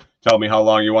go. Tell me how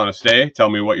long you want to stay. Tell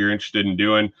me what you're interested in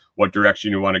doing, what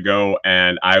direction you want to go,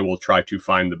 and I will try to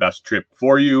find the best trip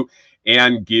for you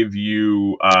and give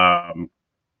you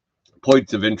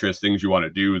points of interest, things you want to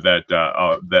do that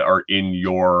are in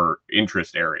your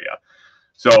interest area.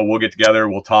 So we'll get together,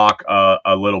 we'll talk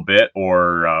a little bit,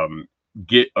 or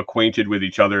get acquainted with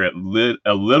each other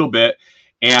a little bit,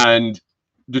 and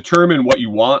determine what you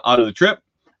want out of the trip,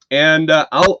 and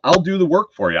I'll do the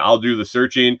work for you. I'll do the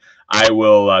searching. I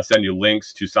will send you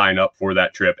links to sign up for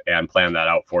that trip and plan that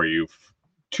out for you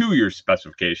to your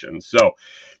specifications. So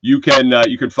you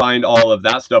can find all of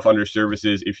that stuff under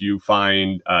services if you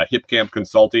find HipCamp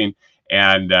Consulting,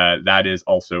 and that is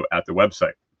also at the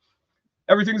website.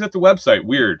 Everything's at the website.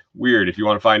 Weird. If you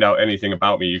want to find out anything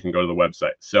about me, you can go to the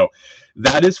website. So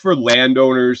that is for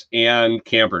landowners and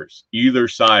campers, either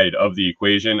side of the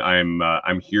equation.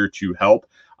 I'm here to help.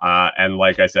 And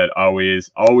like I said, always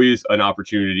an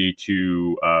opportunity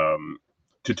to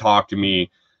talk to me,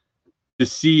 to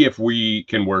see if we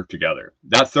can work together.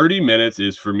 That 30 minutes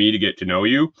is for me to get to know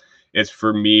you. It's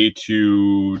for me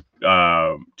to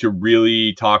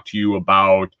really talk to you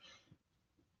about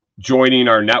joining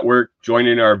our network,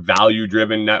 joining our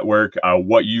value-driven network.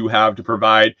 What you have to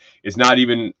provide is not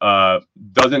even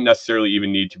doesn't necessarily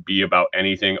even need to be about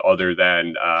anything other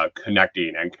than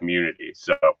connecting and community.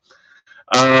 So,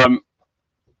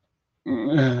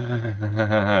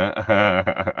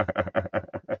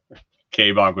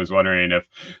 K-Bonk was wondering if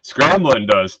Scramblin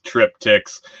does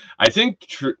triptychs. I think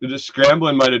the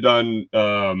Scramblin might have done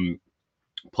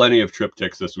plenty of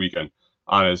triptychs this weekend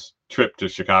on his trip to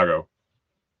Chicago.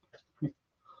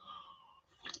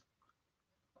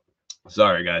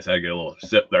 Sorry, guys, I had to get a little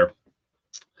sip there.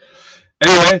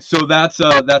 Anyway, so that's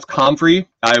Comfrey.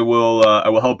 I will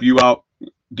help you out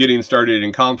getting started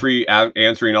in Comfrey,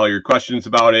 answering all your questions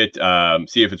about it.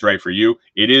 See if it's right for you.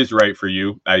 It is right for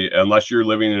you, unless you're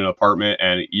living in an apartment,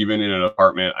 and even in an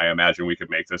apartment, I imagine we could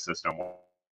make this system work.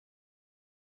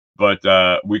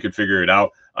 But we could figure it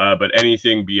out. But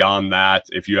anything beyond that,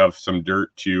 if you have some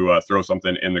dirt to throw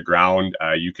something in the ground,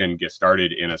 you can get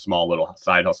started in a small little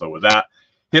side hustle with that.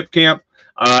 HipCamp,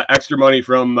 extra money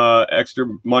from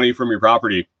your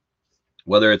property,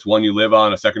 whether it's one you live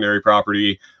on, a secondary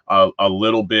property, a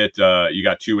little bit. You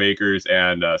got 2 acres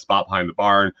and a spot behind the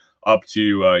barn, up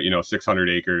to 600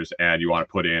 acres, and you want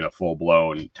to put in a full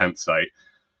blown tent site.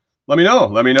 Let me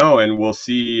know, and we'll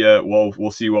see.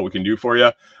 We'll see what we can do for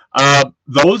you.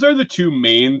 Those are the 2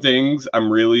 main things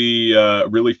I'm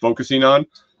really focusing on.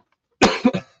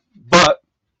 But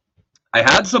I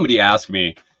had somebody ask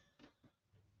me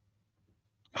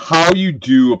how you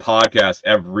do a podcast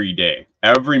every day,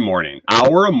 every morning,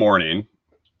 hour a morning.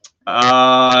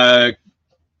 K-Bonk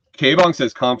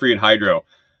says Comfrey and hydro,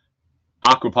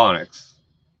 aquaponics.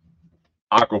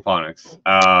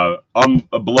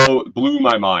 Blew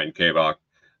my mind, K-Bonk.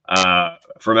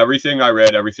 From everything I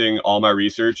read, all my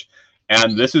research,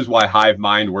 and this is why Hive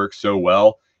Mind works so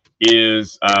well,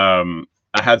 is I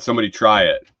had somebody try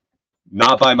it,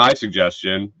 not by my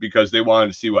suggestion, because they wanted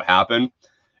to see what happened.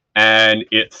 And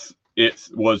it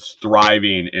was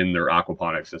thriving in their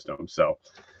aquaponic system. So,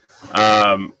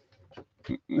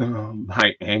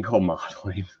 my ankle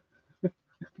modeling,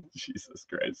 Jesus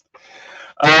Christ.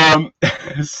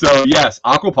 So yes,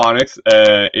 aquaponics,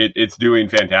 it's doing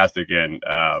fantastic in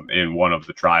one of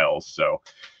the trials. So,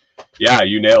 yeah,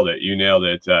 you nailed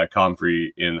it.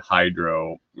 Comfrey in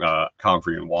hydro,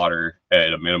 Comfrey in water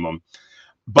at a minimum.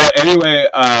 But anyway,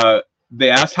 they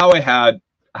asked how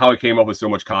I came up with so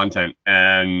much content,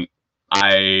 and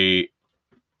I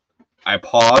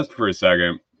paused for a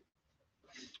second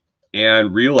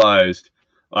and realized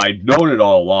I'd known it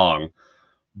all along,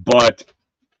 but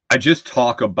I just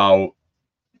talk about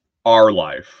our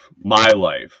life,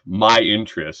 my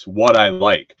interests, what I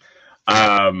like.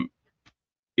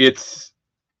 It's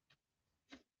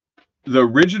the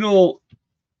original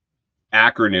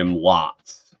acronym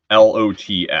LOTS,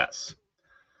 LOTS.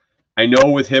 I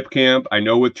know with HipCamp, I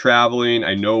know with traveling,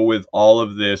 I know with all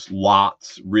of this,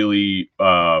 LOTS really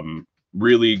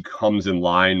comes in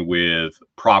line with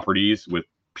properties, with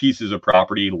pieces of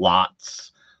property,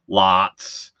 lots,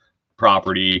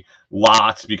 property,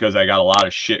 lots, because I got a lot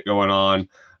of shit going on.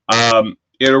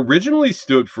 It originally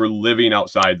stood for living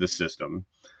outside the system.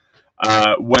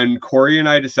 When Corey and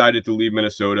I decided to leave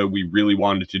Minnesota, we really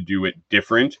wanted to do it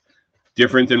different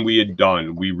than we had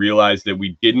done. We realized that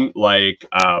we didn't like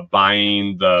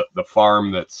buying the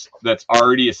farm that's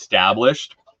already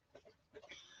established,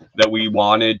 that we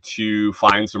wanted to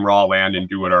find some raw land and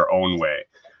do it our own way.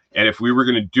 And if we were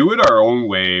going to do it our own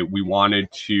way, we wanted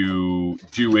to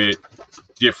do it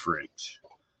different.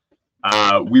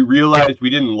 We realized we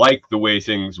didn't like the way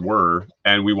things were,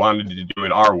 and we wanted to do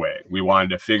it our way. We wanted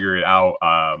to figure it out,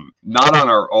 not on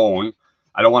our own.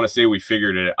 I don't want to say we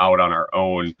figured it out on our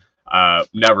own.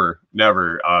 Never,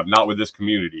 not with this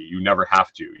community. You never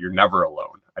have to. You're never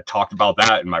alone. I talked about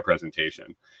that in my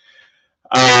presentation.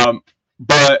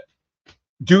 But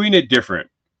doing it different,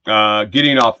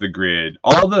 getting off the grid,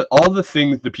 all the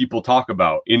things that people talk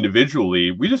about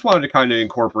individually, we just wanted to kind of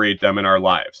incorporate them in our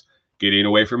lives. Getting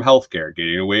away from healthcare,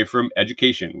 getting away from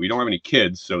education. We don't have any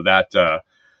kids, so that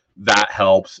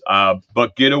helps.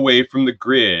 But get away from the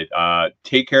grid.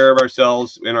 Take care of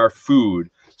ourselves and our food.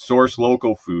 Source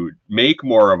local food, make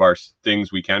more of our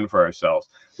things we can for ourselves,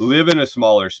 live in a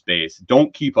smaller space,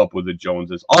 don't keep up with the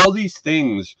Joneses. All these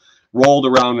things rolled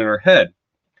around in our head.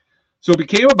 So it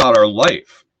became about our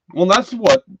life. Well, that's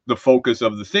what the focus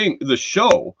of the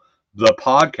show, the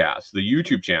podcast, the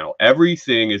YouTube channel,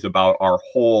 everything is about our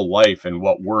whole life and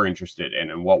what we're interested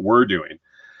in and what we're doing.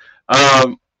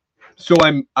 So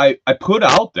I put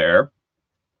out there,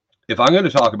 if I'm going to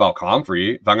talk about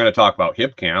Comfrey, if I'm going to talk about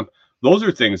Hipcamp, those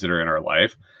are things that are in our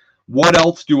life. What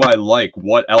else do I like?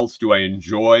 What else do I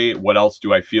enjoy? What else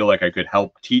do I feel like I could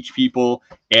help teach people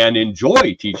and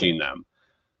enjoy teaching them?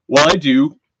 Well, I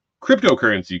do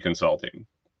cryptocurrency consulting.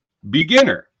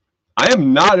 Beginner. I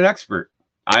am not an expert.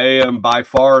 I am by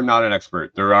far not an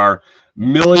expert. There are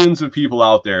millions of people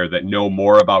out there that know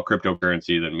more about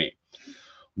cryptocurrency than me.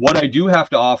 What I do have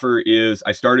to offer is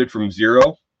I started from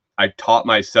zero. I taught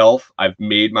myself. I've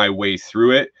made my way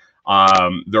through it.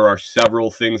 There are several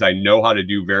things I know how to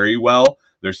do very well.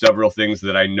 There's several things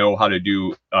that I know how to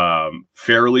do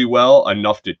fairly well,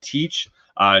 enough to teach,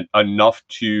 enough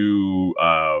to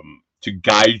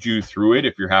guide you through it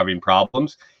if you're having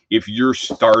problems. If you're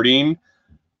starting,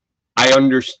 I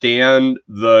understand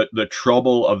the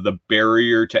trouble of the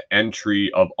barrier to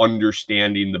entry of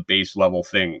understanding the base level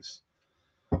things.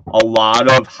 A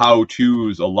lot of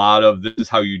how-tos, a lot of this is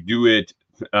how you do it.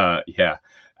 Yeah,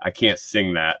 I can't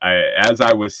sing that. As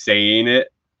I was saying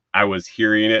it, I was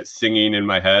hearing it singing in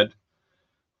my head.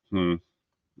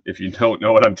 If you don't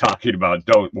know what I'm talking about,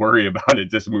 don't worry about it.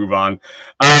 Just move on.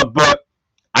 But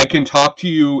I can talk to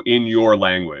you in your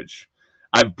language.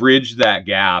 I've bridged that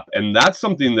gap, and that's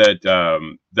something that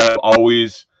that I've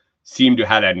always seemed to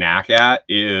have a knack at,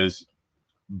 is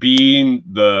being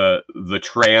the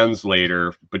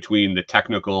translator between the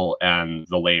technical and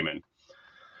the layman.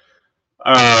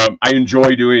 I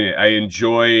enjoy doing it. I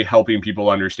enjoy helping people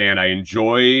understand. I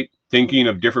enjoy thinking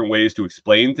of different ways to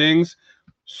explain things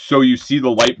so you see the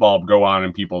light bulb go on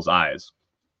in people's eyes.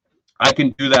 I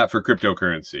can do that for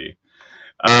cryptocurrency.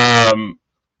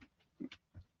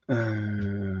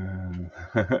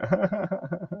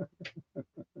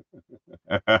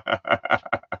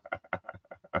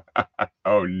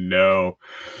 Oh no.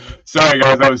 Sorry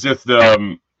guys, I was just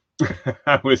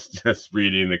I was just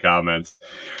reading the comments.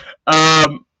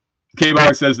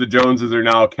 K-Box says the Joneses are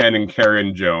now Ken and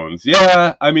Karen Jones.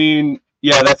 Yeah, I mean,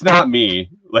 yeah, that's not me.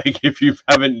 Like, if you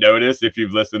haven't noticed, if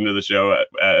you've listened to the show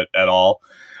at all.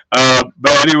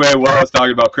 But anyway, what I was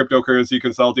talking about, cryptocurrency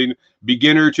consulting,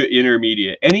 beginner to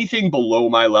intermediate. Anything below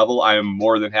my level, I am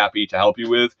more than happy to help you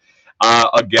with.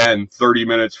 Again, 30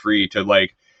 minutes free to,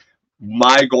 like,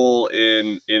 my goal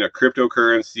in a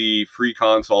cryptocurrency free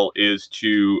consult is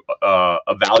to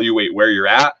evaluate where you're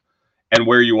at and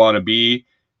where you want to be,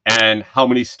 and how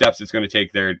many steps it's going to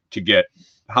take there to get,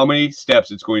 how many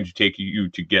steps it's going to take you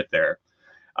to get there.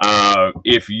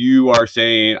 If you are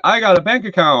saying, I got a bank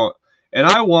account and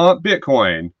I want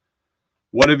Bitcoin,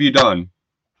 what have you done?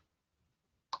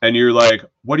 And you're like,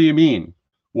 what do you mean?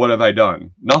 What have I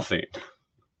done? Nothing.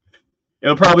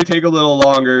 It'll probably take a little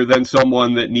longer than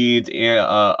someone that needs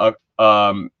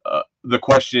the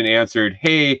question answered.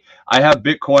 Hey, I have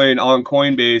Bitcoin on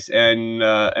Coinbase,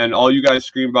 and all you guys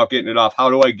scream about getting it off. How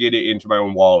do I get it into my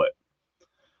own wallet?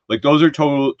 Like, those are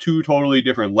two totally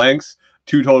different lengths,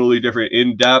 two totally different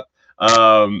in-depth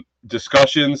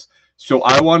discussions. So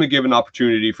I want to give an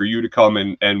opportunity for you to come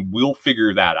and we'll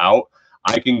figure that out.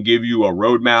 I can give you a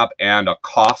roadmap and a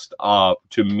cost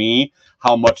to me,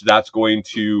 how much that's going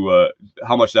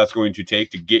to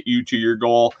take to get you to your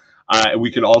goal.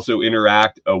 We can also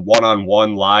interact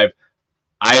one-on-one live.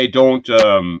 I don't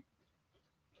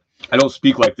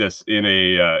speak like this in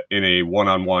a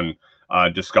one-on-one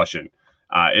discussion.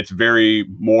 It's very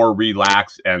more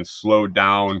relaxed and slowed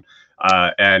down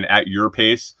and at your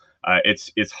pace.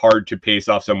 It's hard to pace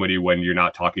off somebody when you're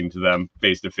not talking to them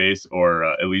face to face, or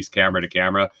at least camera to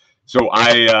camera. So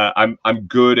I'm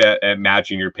good at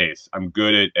matching your pace. I'm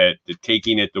good at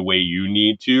taking it the way you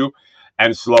need to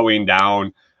and slowing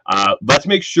down. Let's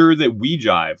make sure that we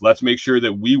jive. Let's make sure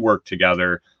that we work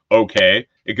together. Okay.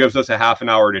 It gives us a half an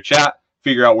hour to chat,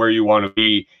 figure out where you want to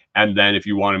be. And then if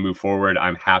you want to move forward,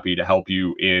 I'm happy to help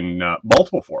you in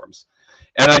multiple forms.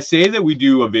 And I say that we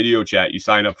do a video chat. You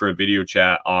sign up for a video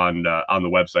chat on the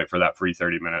website for that free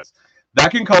 30 minutes.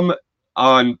 That can come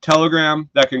on Telegram,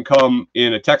 that can come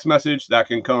in a text message, that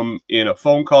can come in a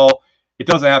phone call. It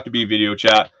doesn't have to be video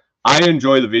chat. I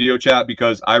enjoy the video chat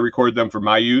because I record them for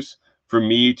my use, for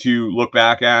me to look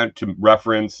back at, to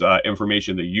reference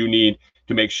information that you need,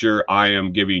 to make sure I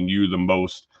am giving you the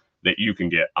most that you can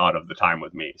get out of the time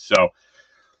with me. So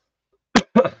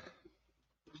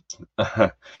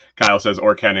Kyle says,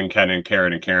 or Ken and Karen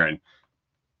and Karen.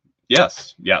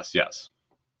 Yes.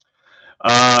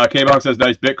 K-Box says,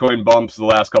 nice Bitcoin bumps the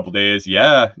last couple days.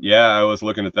 Yeah, I was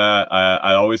looking at that.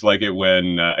 I always like it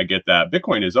when I get that.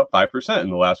 Bitcoin is up 5% in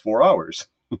the last 4 hours.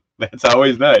 That's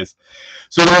always nice.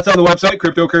 So that's on the website,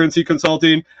 Cryptocurrency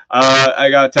Consulting. I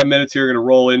got 10 minutes here. Going to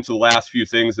roll into the last few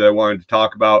things that I wanted to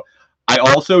talk about. I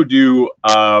also do,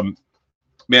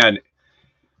 man,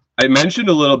 I mentioned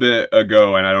a little bit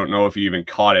ago, and I don't know if you even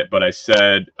caught it, but I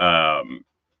said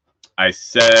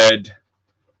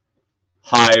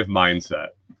hive mindset,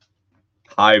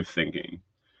 hive thinking.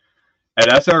 At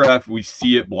SRF, we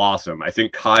see it blossom. I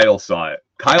think Kyle saw it.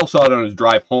 Kyle saw it on his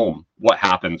drive home. What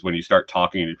happens when you start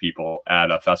talking to people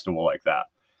at a festival like that?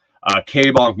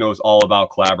 K-Bonk knows all about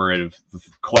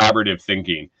collaborative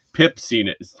thinking. Pip seen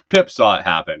it. Pip saw it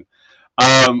happen.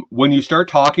 When you start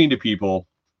talking to people,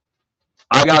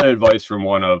 I got advice from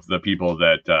one of the people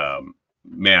that, I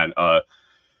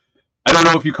don't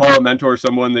know if you call a mentor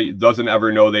someone that doesn't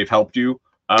ever know they've helped you,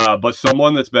 but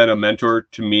someone that's been a mentor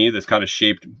to me that's kind of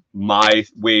shaped my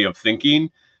way of thinking.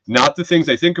 Not the things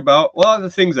I think about, well, the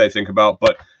things I think about,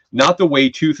 but not the way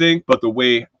to think, but the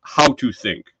way how to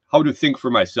think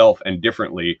for myself and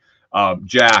differently.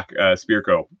 Jack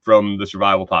Spirko from the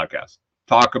Survival Podcast.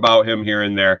 Talk about him here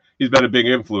and there. He's been a big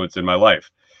influence in my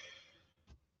life.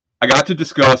 I got to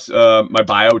discuss my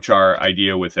biochar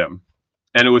idea with him,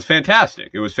 and it was fantastic.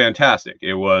 It was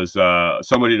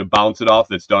somebody to bounce it off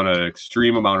that's done an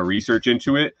extreme amount of research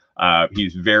into it.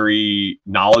 He's very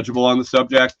knowledgeable on the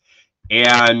subject,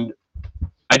 and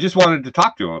I just wanted to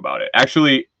talk to him about it.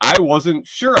 Actually, I wasn't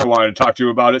sure I wanted to talk to him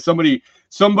about it.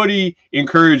 Somebody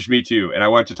encouraged me to, and I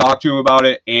went to talk to him about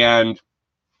it, and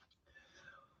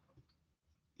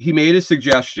he made a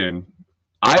suggestion.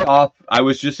 I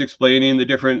was just explaining the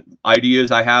different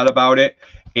ideas I had about it,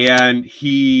 and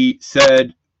he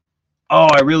said, "Oh,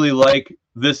 I really like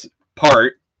this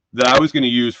part that I was going to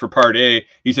use for part A."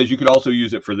 He says, "You could also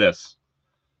use it for this."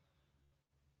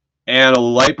 And a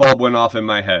light bulb went off in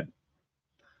my head.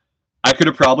 I could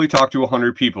have probably talked to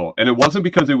 100 people, and it wasn't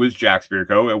because it was Jack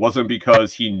Spirko. It wasn't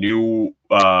because he knew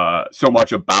so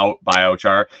much about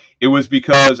biochar. It was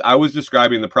because I was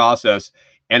describing the process,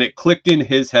 and it clicked in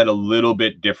his head a little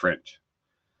bit different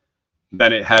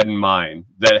than it had in mine,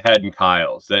 that it had in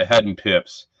Kyle's, that it had in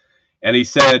Pip's. And he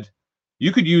said,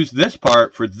 "You could use this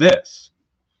part for this,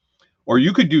 or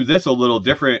you could do this a little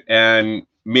different, and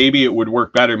maybe it would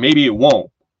work better. Maybe it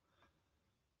won't."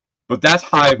 But that's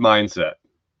hive mindset.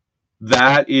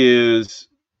 That is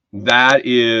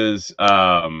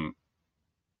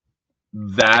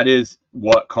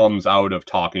what comes out of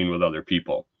talking with other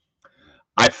people.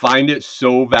 I find it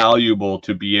so valuable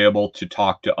to be able to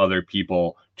talk to other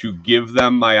people, to give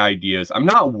them my ideas. I'm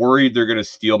not worried they're going to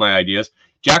steal my ideas.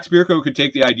 Jack Spirko could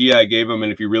take the idea I gave him,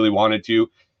 and if he really wanted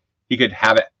to, he could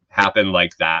have it happen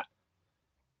like that.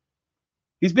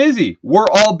 He's busy. We're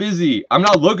all busy. I'm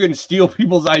not looking to steal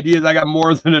people's ideas. I got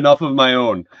more than enough of my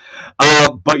own.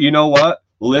 But you know what?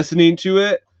 Listening to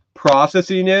it,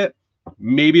 processing it,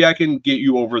 maybe I can get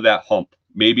you over that hump.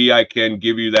 Maybe I can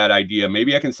give you that idea.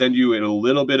 Maybe I can send you in a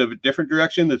little bit of a different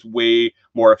direction that's way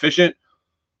more efficient.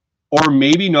 Or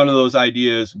maybe none of those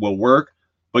ideas will work,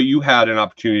 but you had an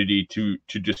opportunity to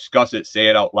discuss it, say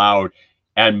it out loud,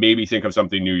 and maybe think of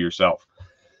something new yourself.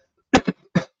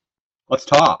 Let's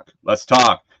talk.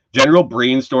 General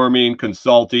brainstorming,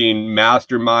 consulting,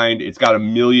 mastermind. It's got a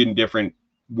million different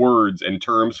words and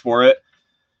terms for it.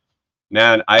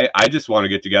 Man, I just want to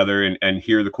get together and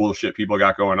hear the cool shit people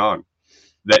got going on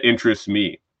that interests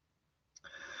me.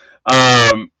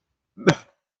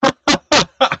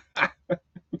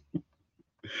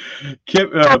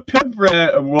 Pip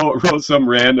wrote some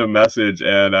random message,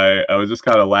 and I was just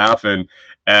kind of laughing.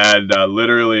 And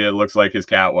literally, it looks like his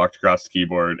cat walked across the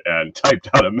keyboard and typed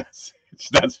out a message.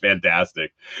 That's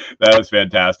fantastic. That is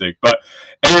fantastic. But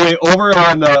anyway, over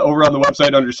on the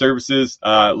website under services,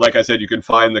 like I said, you can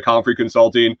find the Comfrey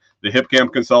Consulting, the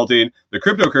HipCamp Consulting, the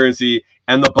cryptocurrency,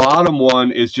 and the bottom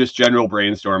one is just general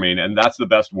brainstorming. And that's the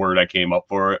best word I came up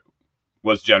for,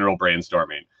 was general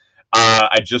brainstorming.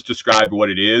 I just described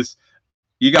what it is.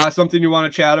 You got something you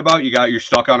want to chat about? You're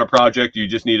stuck on a project. You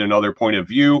just need another point of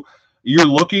view. You're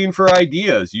looking for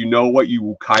ideas. You know what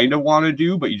you kind of want to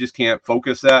do, but you just can't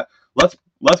focus that. Let's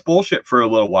bullshit for a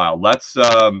little while. Let's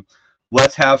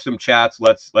have some chats.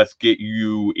 Let's get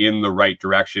you in the right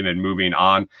direction and moving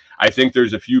on. I think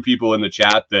there's a few people in the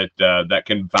chat that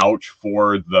can vouch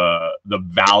for the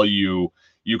value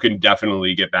you can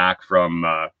definitely get back from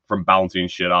bouncing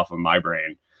shit off of my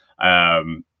brain.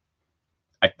 I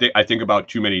think about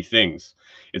too many things.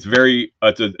 It's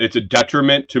a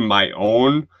detriment to my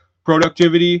own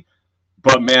productivity,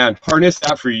 but man, harness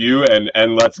that for you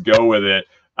and let's go with it.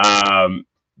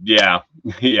 Yeah.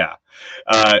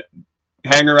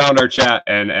 Hang around our chat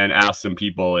and ask some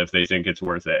people if they think it's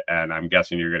worth it, and I'm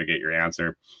guessing you're going to get your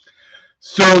answer.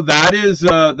 So that is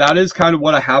kind of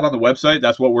what I have on the website.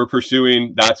 That's what we're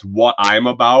pursuing. That's what I'm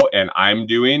about and I'm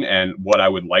doing, and what I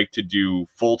would like to do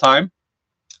full time.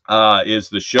 is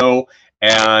the show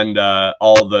and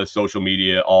all the social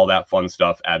media, all that fun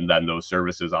stuff, and then those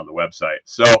services on the website.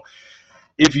 So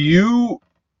if you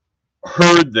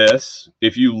heard this,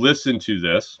 if you listened to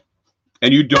this,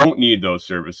 and you don't need those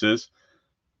services,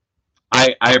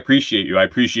 I appreciate you. I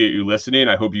appreciate you listening.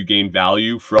 I hope you gain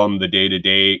value from the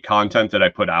day-to-day content that I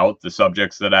put out, the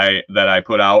subjects that I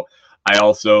put out. I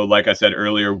also, like I said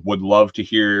earlier, would love to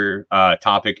hear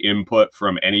topic input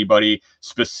from anybody,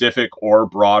 specific or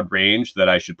broad range, that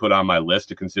I should put on my list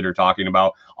to consider talking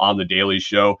about on the daily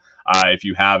show. If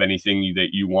you have anything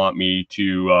that you want me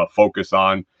to focus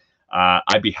on,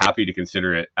 I'd be happy to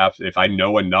consider it. If I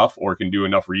know enough or can do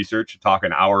enough research to talk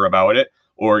an hour about it,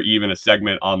 or even a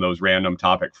segment on those random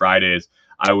topic Fridays,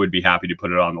 I would be happy to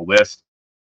put it on the list.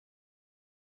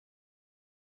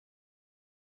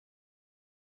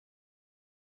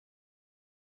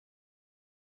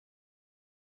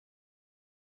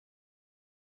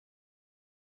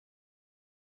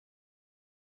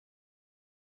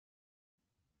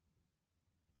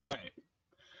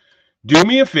 Do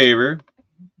me a favor.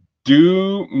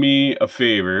 Do me a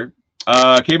favor.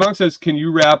 K-Bonk says, can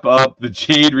you wrap up the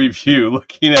Jade review?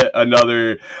 Looking at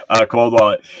another cold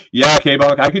wallet. Yeah,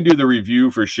 K-Bonk, I can do the review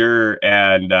for sure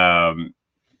and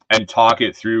talk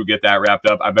it through, get that wrapped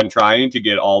up. I've been trying to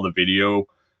get all the video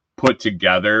put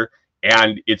together,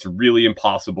 and it's really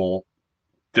impossible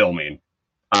filming.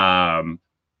 I'm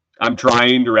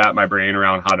trying to wrap my brain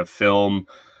around how to film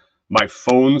my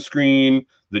phone screen,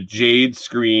 the Jade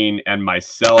screen, and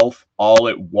myself all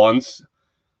at once,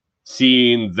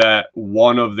 seeing that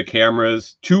one of the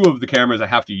cameras, two of the cameras I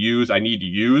need to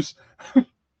use.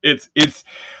 It's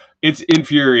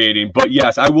infuriating, but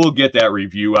yes, I will get that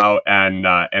review out and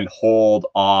hold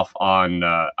off on.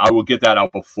 I will get that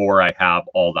out before I have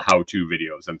all the how-to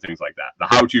videos and things like that. The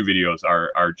how-to videos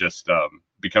are just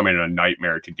becoming a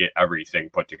nightmare to get everything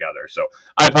put together. So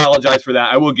I apologize for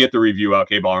that. I will get the review out,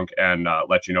 K-Bonk, and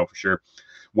let you know for sure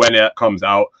when it comes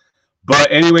out. But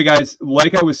anyway, guys,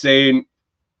 like I was saying,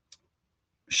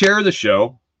 share the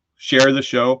show. Share the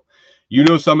show. You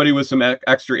know somebody with some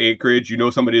extra acreage. You know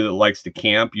somebody that likes to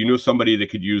camp. You know somebody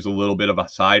that could use a little bit of a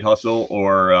side hustle,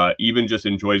 or even just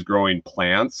enjoys growing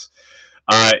plants.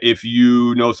 If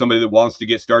you know somebody that wants to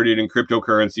get started in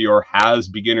cryptocurrency or has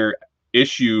beginner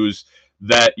issues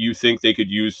that you think they could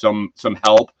use some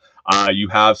help, you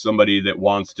have somebody that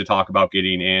wants to talk about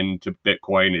getting into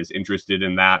Bitcoin, is interested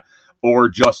in that, or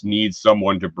just needs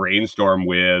someone to brainstorm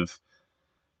with,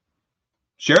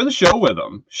 share the show with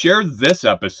them. Share this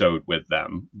episode with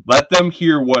them. Let them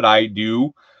hear what I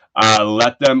do.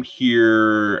 Let them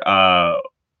hear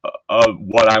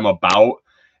what I'm about.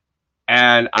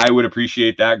 And I would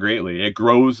appreciate that greatly. It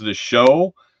grows the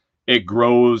show. It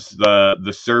grows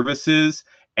the services.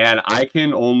 And I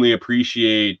can only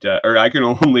appreciate, or I can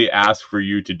only ask for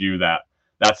you to do that.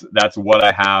 That's what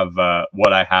I have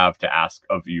to ask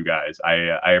of you guys.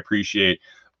 I appreciate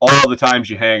all the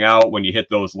times you hang out, when you hit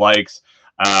those likes,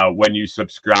 when you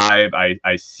subscribe.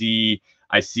 I see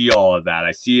all of that.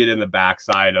 I see it in the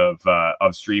backside of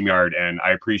StreamYard, and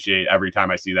I appreciate every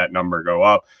time I see that number go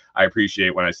up. I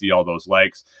appreciate when I see all those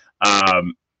likes.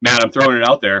 Man, I'm throwing it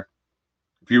out there.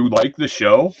 If you like the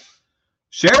show,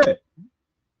 share it.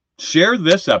 Share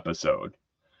this episode.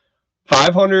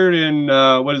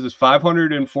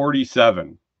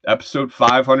 547. Episode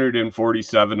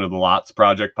 547 of the Lots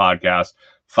Project podcast.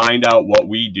 Find out what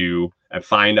we do and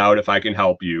find out if I can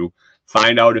help you.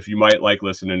 Find out if you might like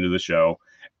listening to the show.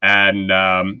 And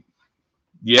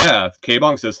yeah,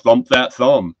 K-Bonk says, thump that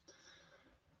thumb.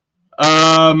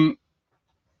 Let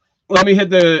me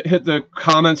hit the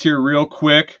comments here real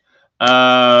quick.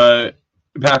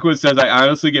 Backwoods says, I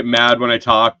honestly get mad when I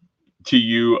talk to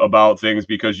you about things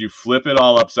because you flip it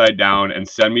all upside down and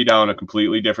send me down a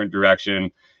completely different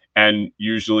direction, and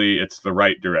usually it's the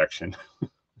right direction.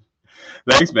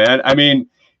 Thanks, man. I mean,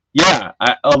 yeah,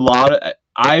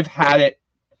 I've had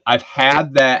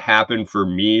that happen for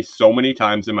me so many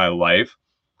times in my life,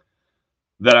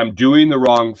 that I'm doing the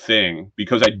wrong thing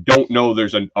because I don't know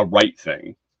there's a right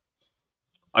thing.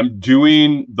 I'm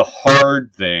doing the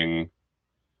hard thing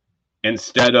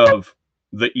instead of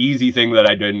the easy thing that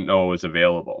I didn't know was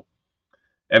available.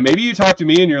 And maybe you talk to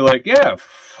me and you're like, yeah,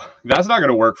 that's not going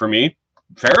to work for me.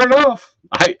 Fair enough.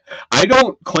 I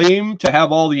don't claim to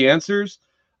have all the answers.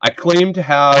 I claim to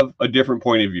have a different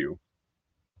point of view.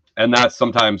 And that's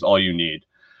sometimes all you need.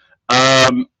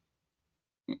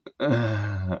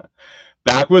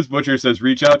 Backwoods Butcher says,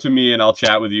 reach out to me and I'll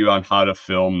chat with you on how to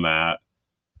film that.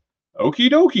 Okie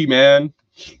dokie, man.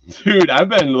 Dude, I've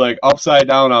been like upside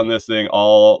down on this thing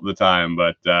all the time,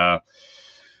 but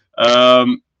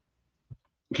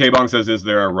K-Bong says, is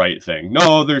there a right thing?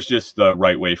 No, there's just the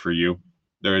right way for you.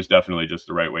 There is definitely just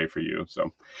the right way for you.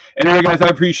 So anyway, guys, I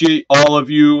appreciate all of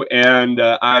you. And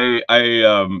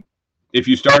if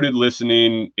you started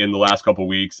listening in the last couple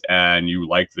weeks and you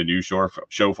like the new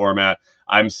show format,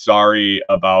 I'm sorry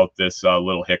about this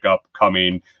little hiccup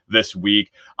coming this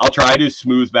week. I'll try to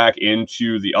smooth back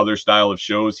into the other style of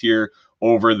shows here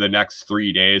over the next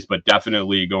 3 days, but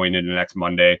definitely going into next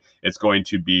Monday, it's going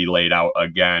to be laid out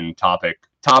again,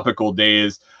 topical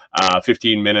days,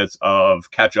 15 minutes of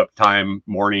catch-up time,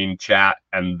 morning chat,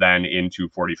 and then into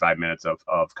 45 minutes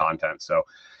of content. So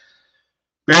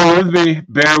bear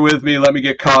with me. Let me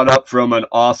get caught up from an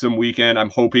awesome weekend.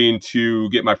 I'm hoping to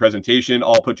get my presentation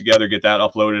all put together, get that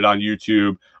uploaded on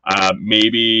YouTube.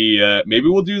 Maybe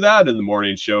we'll do that in the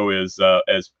morning show as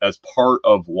part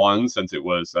of one, since it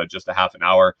was just a half an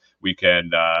hour. We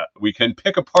can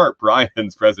pick apart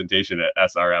Brian's presentation at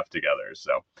SRF together.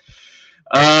 So,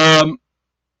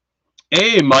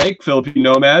 hey, Mike, Philippine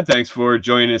Nomad, thanks for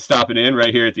joining and stopping in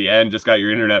right here at the end. Just got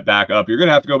your internet back up. You're going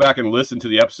to have to go back and listen to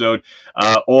the episode.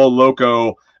 Old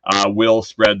Loco will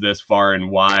spread this far and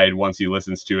wide once he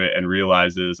listens to it and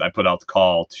realizes I put out the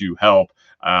call to help.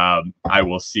 I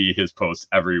will see his posts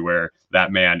everywhere.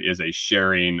 That man is a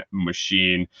sharing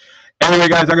machine. Anyway,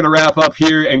 guys, I'm going to wrap up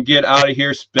here and get out of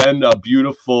here. Spend a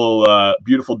beautiful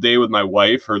day with my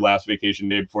wife, her last vacation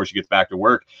day before she gets back to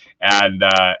work, and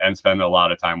spend a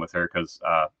lot of time with her because,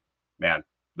 man,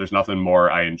 there's nothing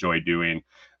more I enjoy doing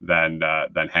than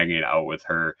hanging out with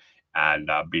her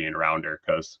and being around her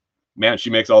because, man,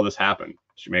 she makes all this happen.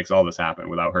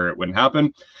 Without her, it wouldn't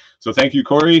happen. So thank you,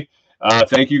 Corey.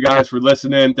 Thank you guys for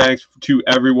listening. Thanks to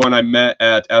everyone I met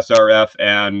at SRF.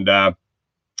 And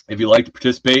if you'd like to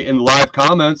participate in the live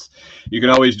comments, you can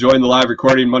always join the live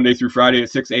recording Monday through Friday at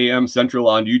 6 a.m. Central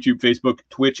on YouTube, Facebook,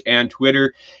 Twitch, and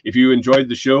Twitter. If you enjoyed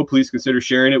the show, please consider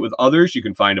sharing it with others. You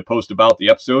can find a post about the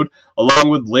episode, along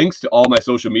with links to all my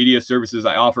social media services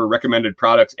I offer, recommended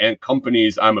products, and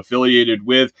companies I'm affiliated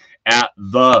with at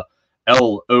the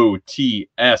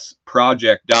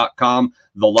LOTSproject.com,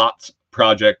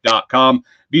 thelotsproject.com.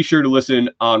 Be sure to listen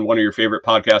on one of your favorite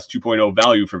podcasts 2.0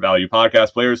 value for value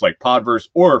podcast players like Podverse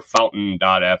or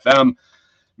Fountain.fm.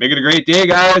 Make it a great day,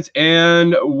 guys,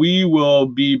 and we will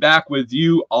be back with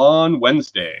you on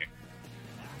Wednesday.